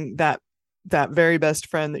having that very best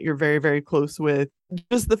friend that you're very, very close with.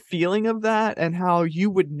 Just the feeling of that, and how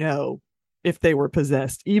you would know if they were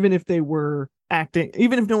possessed, even if they were acting,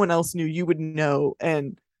 even if no one else knew, you would know.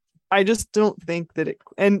 And I just don't think that it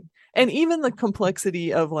and even the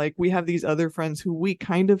complexity of like we have these other friends who we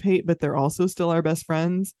kind of hate, but they're also still our best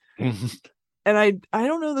friends. And I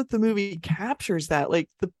don't know that the movie captures that. Like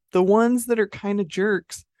the ones that are kind of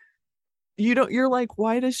jerks, you're like,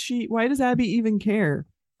 why does Abby even care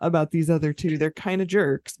about these other two? They're kind of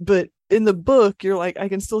jerks. But in the book, you're like, I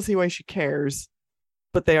can still see why she cares,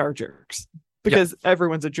 but they are jerks. Because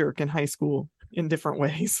everyone's a jerk in high school in different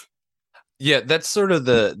ways. Yeah, that's sort of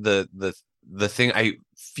the thing. I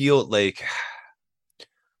feel like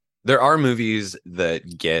there are movies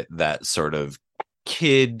that get that sort of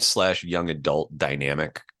kid / young adult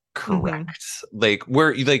dynamic correct. Like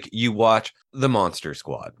where like you watch The Monster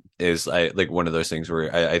Squad is like one of those things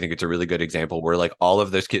where I think it's a really good example where like all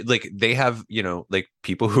of those kids, like they have, like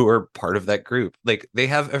people who are part of that group, like they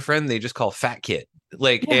have a friend they just call Fat Kid,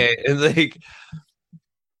 like and like,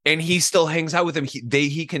 and he still hangs out with them.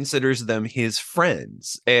 He considers them his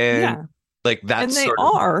friends, and like that's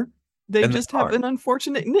and they just have an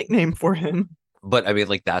unfortunate nickname for him. But I mean,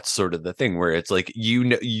 like that's sort of the thing where it's like you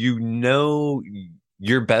know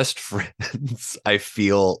your best friends. I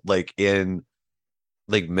feel like in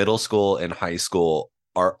like middle school and high school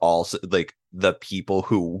are also like the people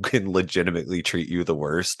who can legitimately treat you the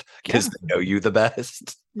worst because they know you the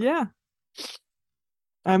best. Yeah.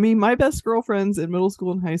 I mean, my best girlfriends in middle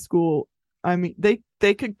school and high school, I mean,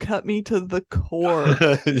 they could cut me to the core,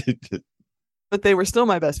 but they were still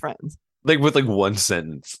my best friends. Like with like one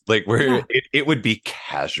sentence, like where it would be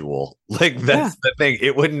casual. Like that's the thing.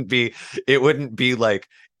 It wouldn't be like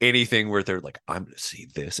anything where they're like, I'm gonna see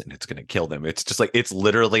this and it's gonna kill them. It's just like it's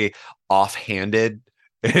literally offhanded,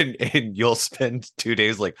 and you'll spend 2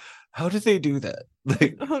 days like, how did they do that?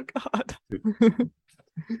 Like, oh God.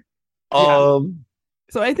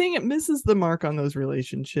 So I think it misses the mark on those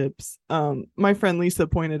relationships. My friend Lisa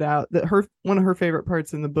pointed out that one of her favorite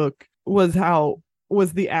parts in the book was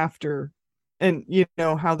the after, and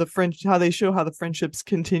how they show how the friendships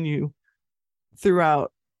continue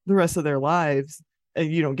throughout the rest of their lives,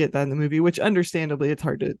 and you don't get that in the movie, which understandably it's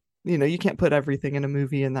hard to, you can't put everything in a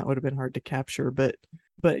movie, and that would have been hard to capture, but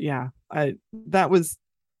yeah, that was,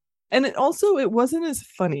 and it wasn't as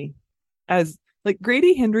funny as like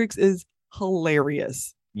Grady Hendrix is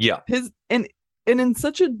hilarious. And in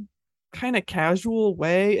such a kind of casual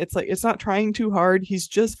way, it's like it's not trying too hard, he's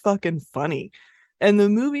just fucking funny. And the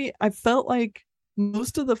movie, I felt like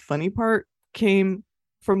most of the funny part came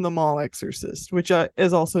from the mall exorcist, which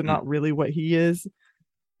is also not really what he is.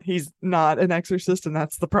 He's not an exorcist, and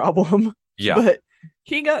that's the problem. But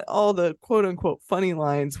he got all the quote unquote funny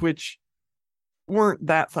lines, which weren't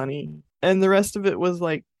that funny, and the rest of it was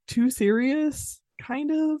like too serious,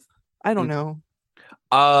 kind of. I don't know.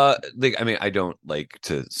 Like I mean, I don't like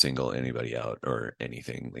to single anybody out or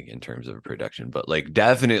anything like in terms of production, but like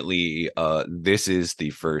definitely this is the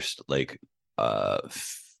first like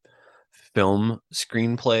film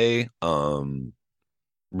screenplay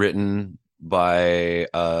written by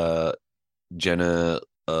Jenna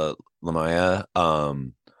Lamaya.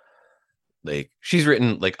 Like she's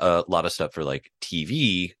written like a lot of stuff for like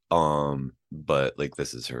TV, but like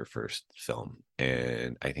this is her first film,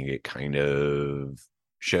 and I think it kind of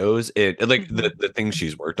shows it. Like the things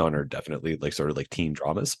she's worked on are definitely like sort of like teen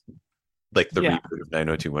dramas, like the reboot of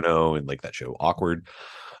 90210 and like that show Awkward,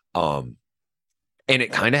 and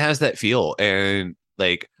it kind of has that feel. And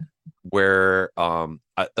like where I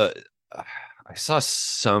saw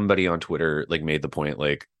somebody on Twitter like made the point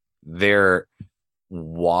like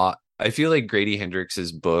I feel like Grady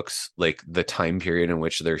Hendrix's books, like the time period in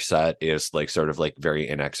which they're set is like sort of like very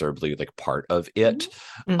inexorably like part of it.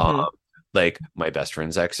 Like My Best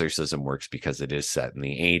Friend's Exorcism works because it is set in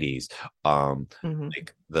the 80s.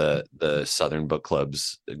 Like the Southern Book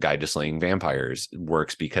Club's Guide to Slaying Vampires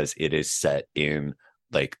works because it is set in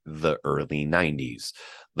like the early 90s.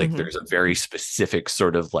 Like there's a very specific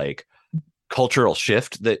sort of like cultural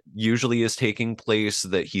shift that usually is taking place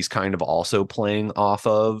that he's kind of also playing off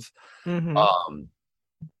of.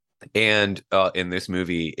 And in this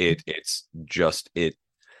movie it's just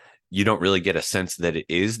you don't really get a sense that it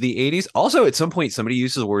is the 80s. Also, at some point somebody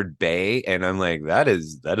uses the word bae, and I'm like, that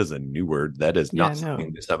is a new word. That is not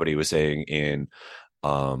something that somebody was saying in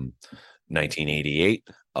 1988,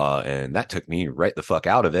 and that took me right the fuck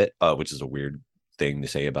out of it, which is a weird thing to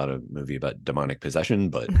say about a movie about demonic possession,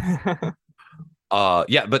 but but I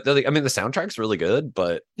mean the soundtrack's really good,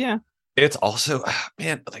 but it's also,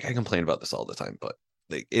 man, like I complain about this all the time, but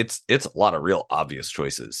like it's a lot of real obvious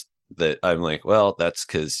choices that I'm like, well, that's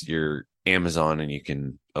because you're Amazon and you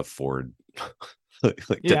can afford like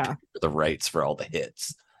to pay for the rights for all the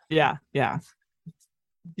hits.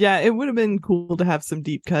 Yeah, it would have been cool to have some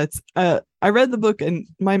deep cuts. I read the book and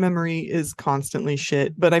my memory is constantly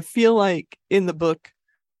shit, but I feel like in the book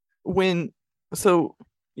when so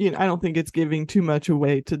I don't think it's giving too much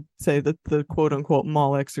away to say that the quote unquote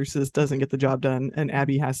mall exorcist doesn't get the job done and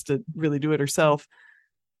Abby has to really do it herself.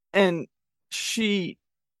 And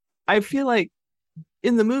I feel like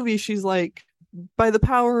in the movie she's like, by the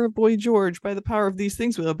power of Boy George, by the power of these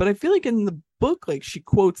things with her. But I feel like in the book, like she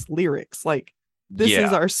quotes lyrics, like this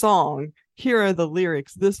is our song. Here are the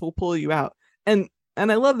lyrics. This will pull you out. And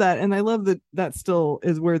I love that. And I love that still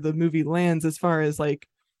is where the movie lands as far as like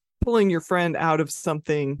pulling your friend out of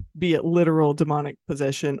something, be it literal demonic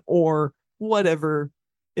possession or whatever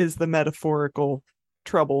is the metaphorical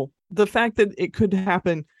trouble. The fact that it could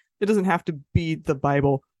happen, it doesn't have to be the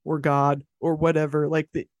Bible or God or whatever. Like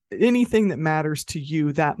anything that matters to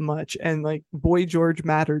you that much, and like Boy George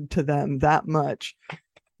mattered to them that much.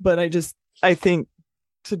 But I think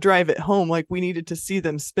to drive it home, like we needed to see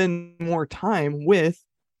them spend more time with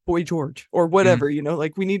Boy George or whatever,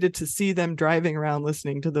 like we needed to see them driving around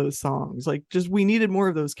listening to those songs. Like just we needed more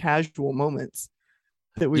of those casual moments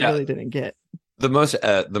that we really didn't get. The most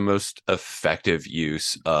effective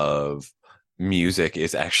use of music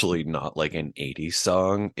is actually not like an 80s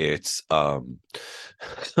song. It's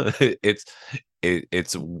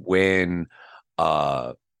it's when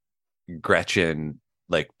Gretchen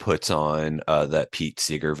like puts on that Pete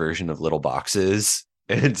Seeger version of Little Boxes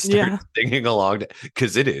and starts singing along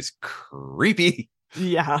because it is creepy.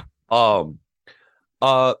 Yeah. Like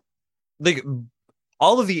all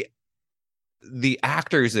of the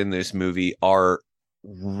actors in this movie are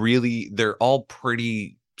they're all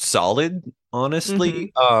pretty solid,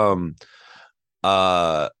 honestly. Like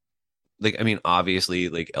I mean obviously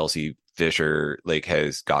like Elsie Fisher like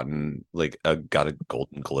has gotten like got a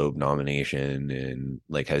Golden Globe nomination and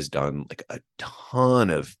like has done like a ton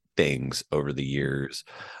of things over the years,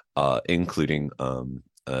 including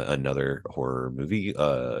another horror movie,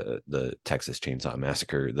 the Texas Chainsaw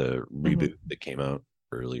Massacre, the reboot that came out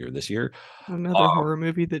earlier this year. Another horror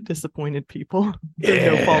movie that disappointed people through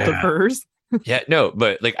no fault of hers. Yeah, no,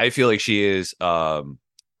 but like I feel like she is her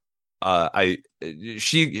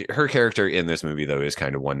character in this movie though is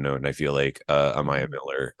kind of one note, and I feel like Amaya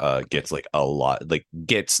Miller gets like a lot, like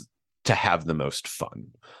gets to have the most fun.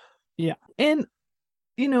 Yeah. And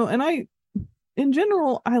and I in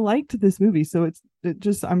general I liked this movie, so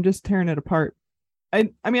I'm just tearing it apart. I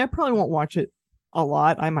mean I probably won't watch it a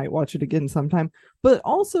lot. I might watch it again sometime, but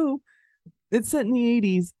also it's set in the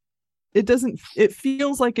 80s. It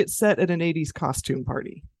feels like it's set at an 80s costume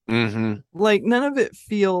party. Like none of it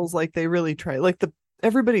feels like they really try. Like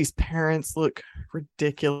everybody's parents look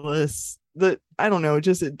ridiculous. I don't know,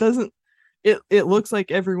 just it doesn't. It looks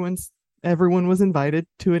like everyone was invited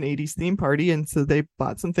to an 80s theme party, and so they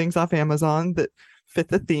bought some things off Amazon that fit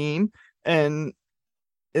the theme, and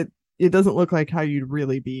it doesn't look like how you'd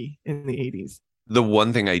really be in the 80s. The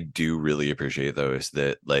one thing I do really appreciate though is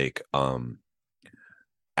that like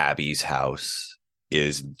Abby's house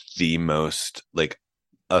is the most like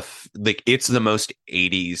it's the most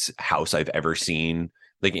 80s house I've ever seen,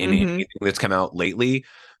 like in anything that's come out lately.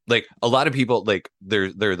 Like a lot of people like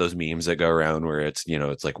there are those memes that go around where it's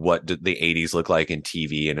it's like what did the 80s look like in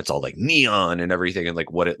TV, and it's all like neon and everything, and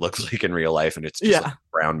like what it looks like in real life, and it's just like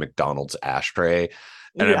brown McDonald's ashtray.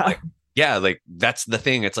 And I'm like, yeah, like that's the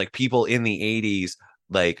thing. It's like people in the 80s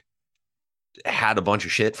like had a bunch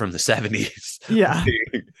of shit from the 70s. Yeah.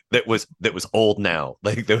 that was old now.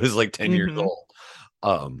 Like that was like 10 years old.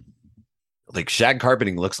 Like shag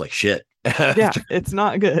carpeting looks like shit. Yeah, it's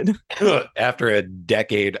not good. After a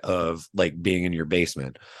decade of like being in your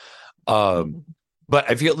basement. But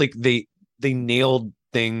I feel like they nailed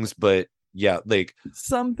things, but yeah, like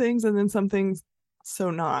some things and then some things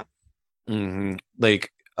so not.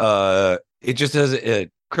 Like it just has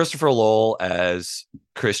Christopher Lowell as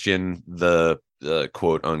Christian, the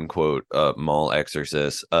quote unquote mall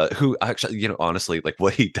exorcist, who actually honestly like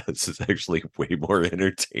what he does is actually way more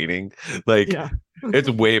entertaining. Like it's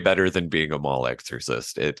way better than being a mall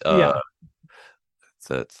exorcist. So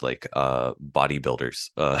it's like bodybuilders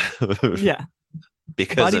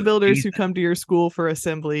because bodybuilders who come to your school for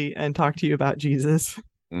assembly and talk to you about Jesus.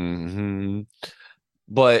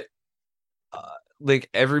 But like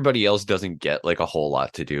everybody else doesn't get like a whole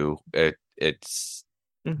lot to do. It's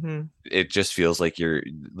it just feels like you're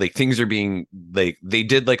like things are being like they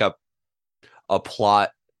did like a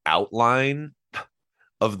plot outline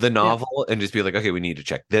of the novel and just be like, okay, we need to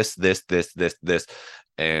check this,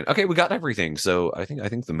 and okay, we got everything. So I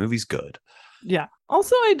think the movie's good. Yeah.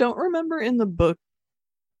 Also, I don't remember in the book,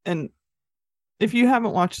 and if you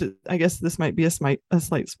haven't watched it, I guess this might be a slight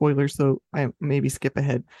spoiler, so I maybe skip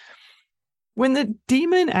ahead. When the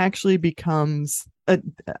demon actually becomes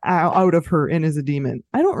out of her and is a demon,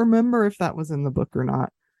 I don't remember if that was in the book or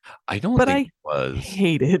not. I don't but think I it was.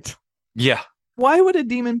 hate it. Yeah. Why would a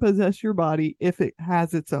demon possess your body if it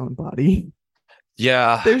has its own body?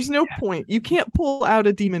 Yeah. There's no point. You can't pull out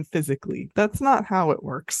a demon physically. That's not how it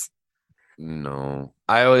works. No.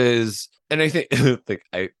 I think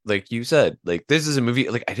like you said, like this is a movie,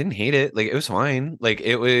 like I didn't hate it. Like it was fine. Like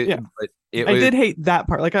it was, yeah. But I did hate that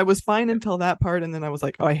part. Like I was fine until that part, and then I was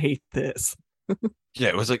like, oh, I hate this. Yeah,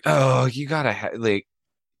 it was like, oh, you gotta like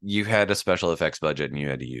you had a special effects budget and you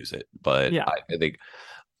had to use it. But yeah. I think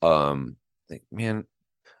like man,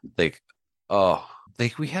 like oh,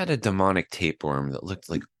 like we had a demonic tapeworm that looked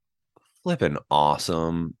like flipping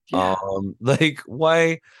awesome. Yeah. Like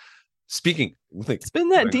why? Speaking, like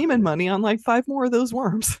spend that demon money on like 5 more of those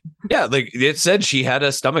worms. Yeah, like it said she had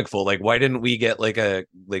a stomach full. Like why didn't we get like a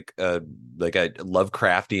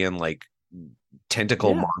Lovecraftian like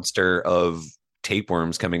tentacle monster of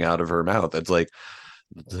tapeworms coming out of her mouth? It's like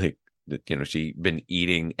she been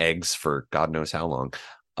eating eggs for God knows how long.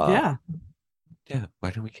 Yeah. Why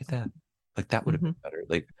didn't we get that? Like that would have been better.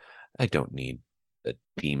 Like I don't need a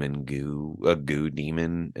goo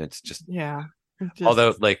demon. It's just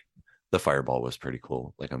although like the fireball was pretty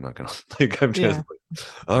cool. Like I'm not gonna like I'm just like,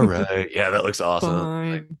 all right, yeah, that looks awesome.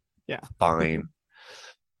 Fine. Like, fine.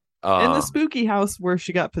 And the spooky house where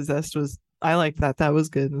she got possessed I like that. That was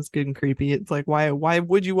good. It was good and creepy. It's like why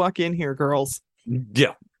would you walk in here, girls?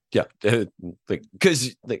 Yeah. Like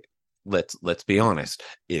because like let's be honest.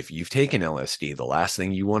 If you've taken LSD, the last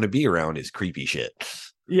thing you want to be around is creepy shit.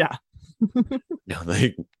 Yeah. No.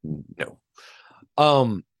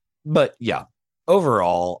 But yeah.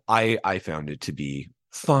 Overall, I found it to be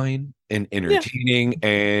fine and entertaining,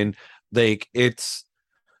 and like it's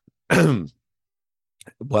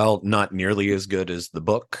well, not nearly as good as the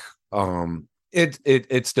book.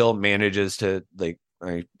 It still manages to, like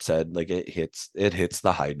I said, like it hits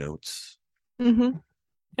the high notes.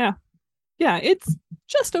 Yeah, it's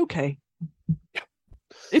just okay.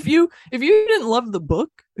 If you didn't love the book,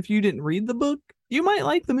 if you didn't read the book, you might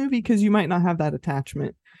like the movie because you might not have that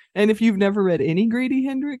attachment. And if you've never read any Grady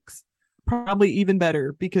Hendrix, probably even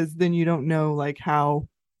better, because then you don't know like how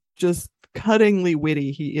just cuttingly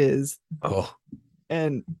witty he is. Oh,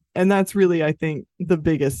 and that's really, I think, the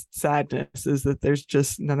biggest sadness is that there's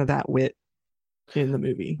just none of that wit in the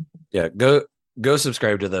movie. Yeah, go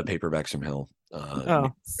subscribe to the Paperbacks from Hell.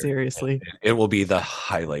 Seriously, it will be the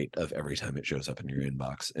highlight of every time it shows up in your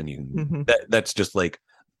inbox, and you can, that's just like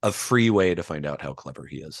a free way to find out how clever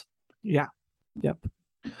he is. Yeah. Yep.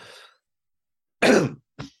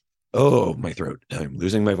 Oh, my throat. I'm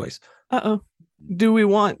losing my voice. Do we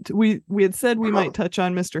had said we might touch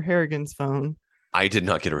on Mr. Harrigan's phone. I did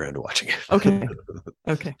not get around to watching it.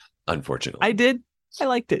 Okay. Unfortunately. I did. I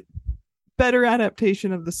liked it. Better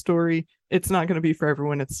adaptation of the story. It's not going to be for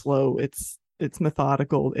everyone. It's slow. It's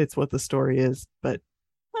methodical. It's what the story is, but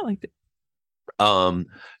I liked it.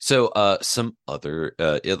 So some other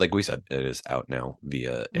like we said, it is out now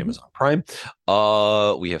via Amazon Prime.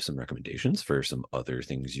 We have some recommendations for some other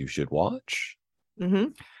things you should watch.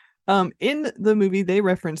 In the movie they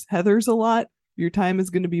reference Heathers a lot. Your time is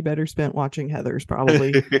going to be better spent watching Heathers,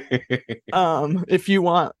 probably. If you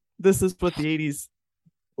want, this is what the 80s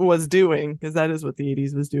was doing, because that is what the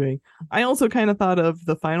 80s was doing. I also kind of thought of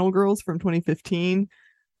The Final Girls from 2015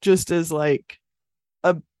 just as like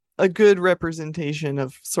a good representation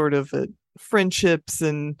of sort of friendships,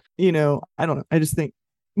 and I don't know, I just think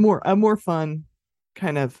a more fun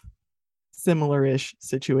kind of similar-ish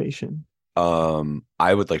situation.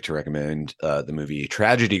 I would like to recommend the movie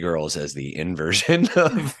Tragedy Girls as the inversion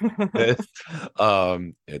of this.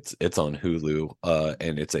 It's on Hulu,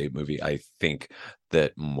 and it's a movie I think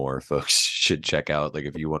that more folks should check out. Like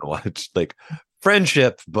if you want to watch like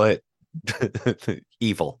friendship but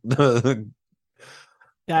evil.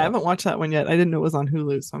 Yeah, I haven't watched that one yet. I didn't know it was on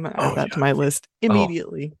Hulu, so I'm gonna add that to my list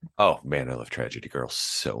immediately. Oh man, I love Tragedy Girls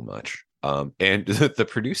so much. And the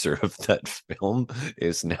producer of that film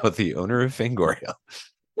is now the owner of Fangoria.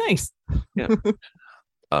 Nice. Yeah.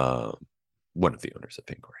 One of the owners of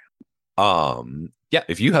Fangoria. Yeah,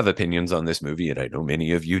 if you have opinions on this movie, and I know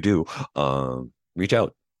many of you do, reach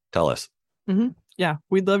out, tell us. Yeah,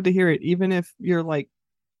 we'd love to hear it, even if you're like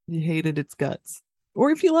you hated its guts,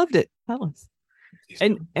 or if you loved it, tell us.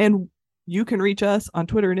 And you can reach us on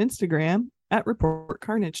Twitter and Instagram at Report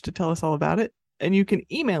Carnage to tell us all about it. And you can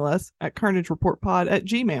email us at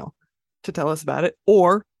carnagereportpod@gmail.com to tell us about it,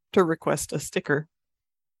 or to request a sticker.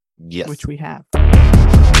 Yes. Which we have.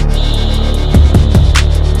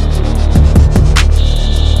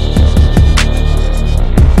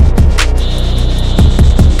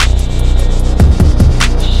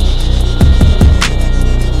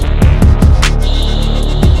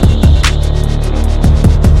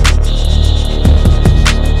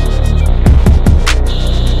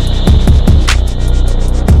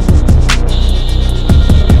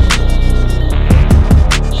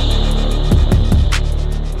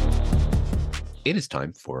 it is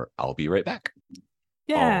time for I'll Be Right Back.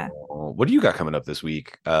 Yeah. What do you got coming up this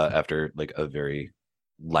week after like a very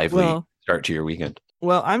lively start to your weekend?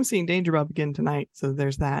 Well, I'm seeing Danger Bob again tonight, so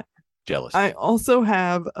there's that. Jealous. I also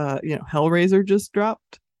have Hellraiser just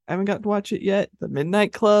dropped. I haven't got to watch it yet. The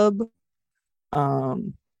Midnight Club.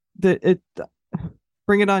 Bring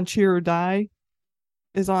It On, Cheer or Die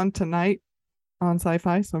is on tonight on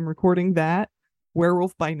Sci-Fi, so I'm recording that.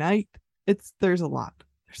 Werewolf by Night. There's a lot.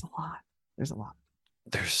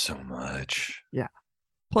 There's so much. Yeah.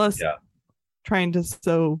 Plus trying to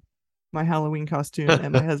sew my Halloween costume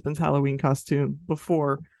and my husband's Halloween costume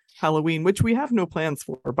before Halloween, which we have no plans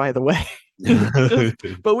for, by the way.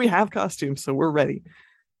 But we have costumes, so we're ready.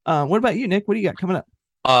 What about you, Nick? What do you got coming up?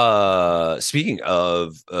 Speaking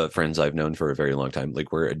of friends I've known for a very long time,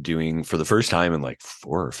 like we're doing for the first time in like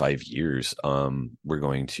 4 or 5 years, we're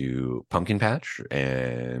going to Pumpkin Patch,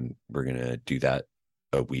 and we're gonna do that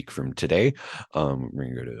a week from today. We're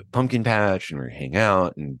gonna go to Pumpkin Patch and we're gonna hang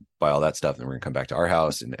out and buy all that stuff, and we're gonna come back to our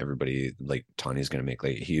house, and everybody, like Tanya's gonna make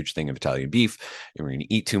like a huge thing of Italian beef, and we're gonna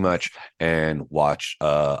eat too much and watch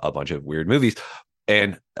a bunch of weird movies,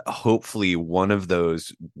 and hopefully one of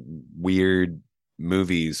those weird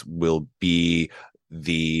movies will be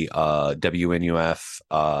the WNUF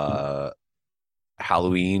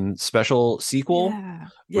Halloween special sequel,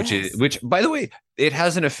 which by the way, it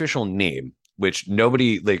has an official name, which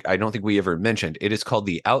nobody, like, I don't think we ever mentioned. It is called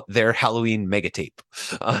the Out There Halloween Mega Tape.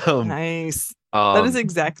 Nice. That is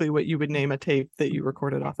exactly what you would name a tape that you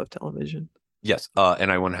recorded off of television. Yes,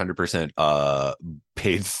 and I 100%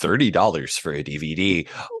 paid $30 for a DVD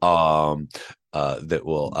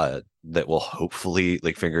that will hopefully,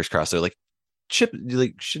 like, fingers crossed, they're like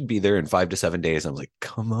should be there in 5 to 7 days. I was like,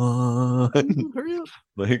 come on, hurry up.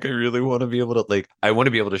 Like, I really want to be able to, like, I want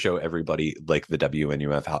to be able to show everybody like the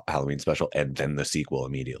WNUF Halloween special and then the sequel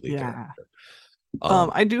immediately. Yeah.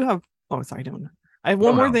 I do have I have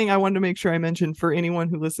one more thing I wanted to make sure I mentioned for anyone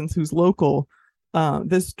who listens who's local.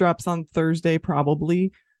 This drops on Thursday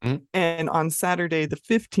probably. Mm-hmm. And on Saturday the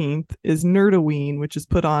 15th is Nerdoween, which is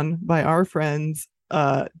put on by our friends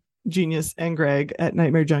Genius and Greg at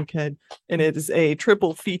Nightmare Junkhead, and it is a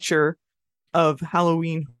triple feature of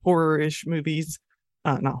Halloween horror-ish movies,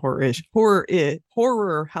 not horror-ish,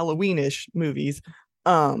 horror Halloween-ish movies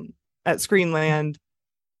at Screenland.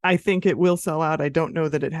 I think it will sell out. I don't know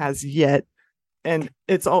that it has yet, and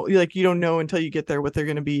it's all like, you don't know until you get there what they're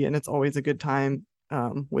going to be, and it's always a good time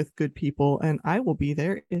with good people, and I will be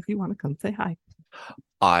there if you want to come say hi.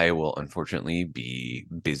 I will unfortunately be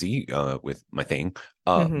busy with my thing,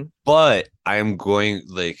 but I'm going,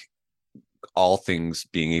 like, all things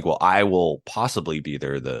being equal, I will possibly be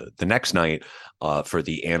there the next night for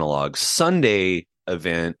the Analog Sunday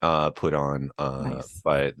event put on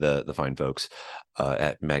by the fine folks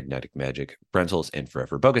at Magnetic Magic Rentals and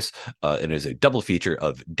Forever Bogus. It is a double feature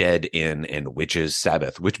of Dead In and Witches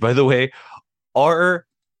Sabbath, which, by the way, are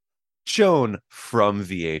shown from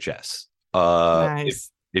VHS.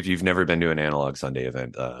 If you've never been to an Analog Sunday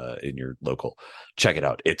event in your local, check it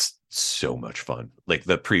out. It's so much fun. Like,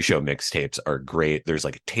 the pre-show mixtapes are great. There's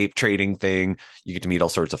like a tape trading thing. You get to meet all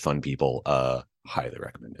sorts of fun people. Highly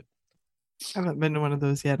recommended. I haven't been to one of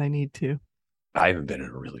those yet. I need to. I haven't been in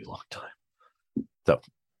a really long time. So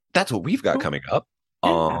that's what we've got coming up.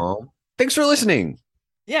 Yeah. Thanks for listening.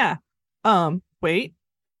 Yeah. Wait.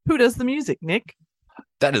 Who does the music, Nick?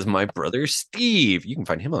 That is my brother, Steve. You can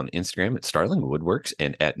find him on Instagram at Starling Woodworks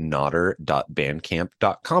and at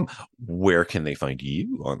nodder.bandcamp.com. Where can they find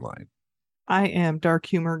you online? I am Dark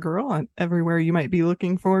Humor Girl and everywhere you might be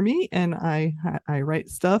looking for me. And I write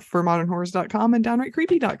stuff for modernhorrors.com and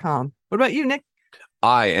downrightcreepy.com. What about you, Nick?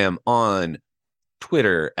 I am on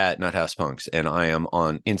Twitter at NutHousePunks, and I am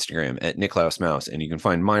on Instagram at NiklausMouse. And you can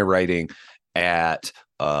find my writing at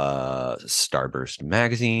Starburst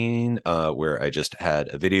Magazine, where I just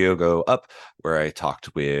had a video go up where I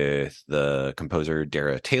talked with the composer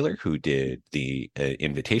Dara Taylor, who did the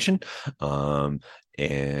invitation.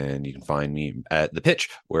 And you can find me at The Pitch,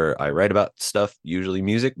 where I write about stuff, usually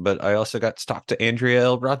music, but I also got to talk to Andrea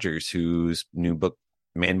L. Rogers, whose new book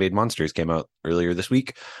Man-Made Monsters came out earlier this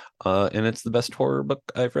week, and it's the best horror book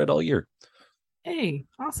I've read all year. Hey,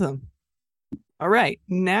 awesome. All right,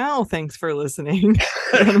 now thanks for listening.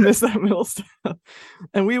 You're gonna miss that middle stuff,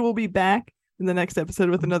 and we will be back in the next episode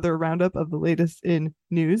with another roundup of the latest in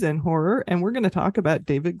news and horror, and we're going to talk about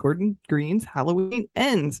David Gordon Green's Halloween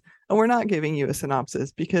Ends. And we're not giving you a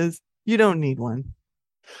synopsis because you don't need one.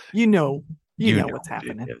 You know what's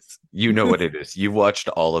happening. You know what it is. You watched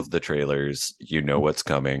all of the trailers. You know what's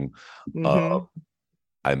coming. We're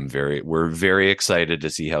very excited to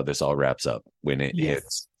see how this all wraps up when it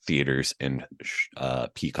hits theaters and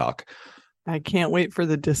Peacock. I can't wait for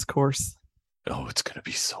the discourse. Oh, it's going to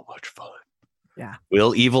be so much fun. Yeah.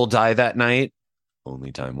 Will evil die that night?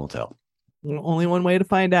 Only time will tell. Only one way to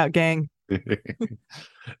find out, gang.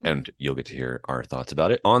 And you'll get to hear our thoughts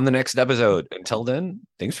about it on the next episode. Until then,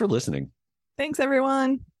 thanks for listening. Thanks,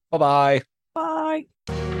 everyone. Bye-bye.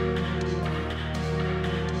 Bye.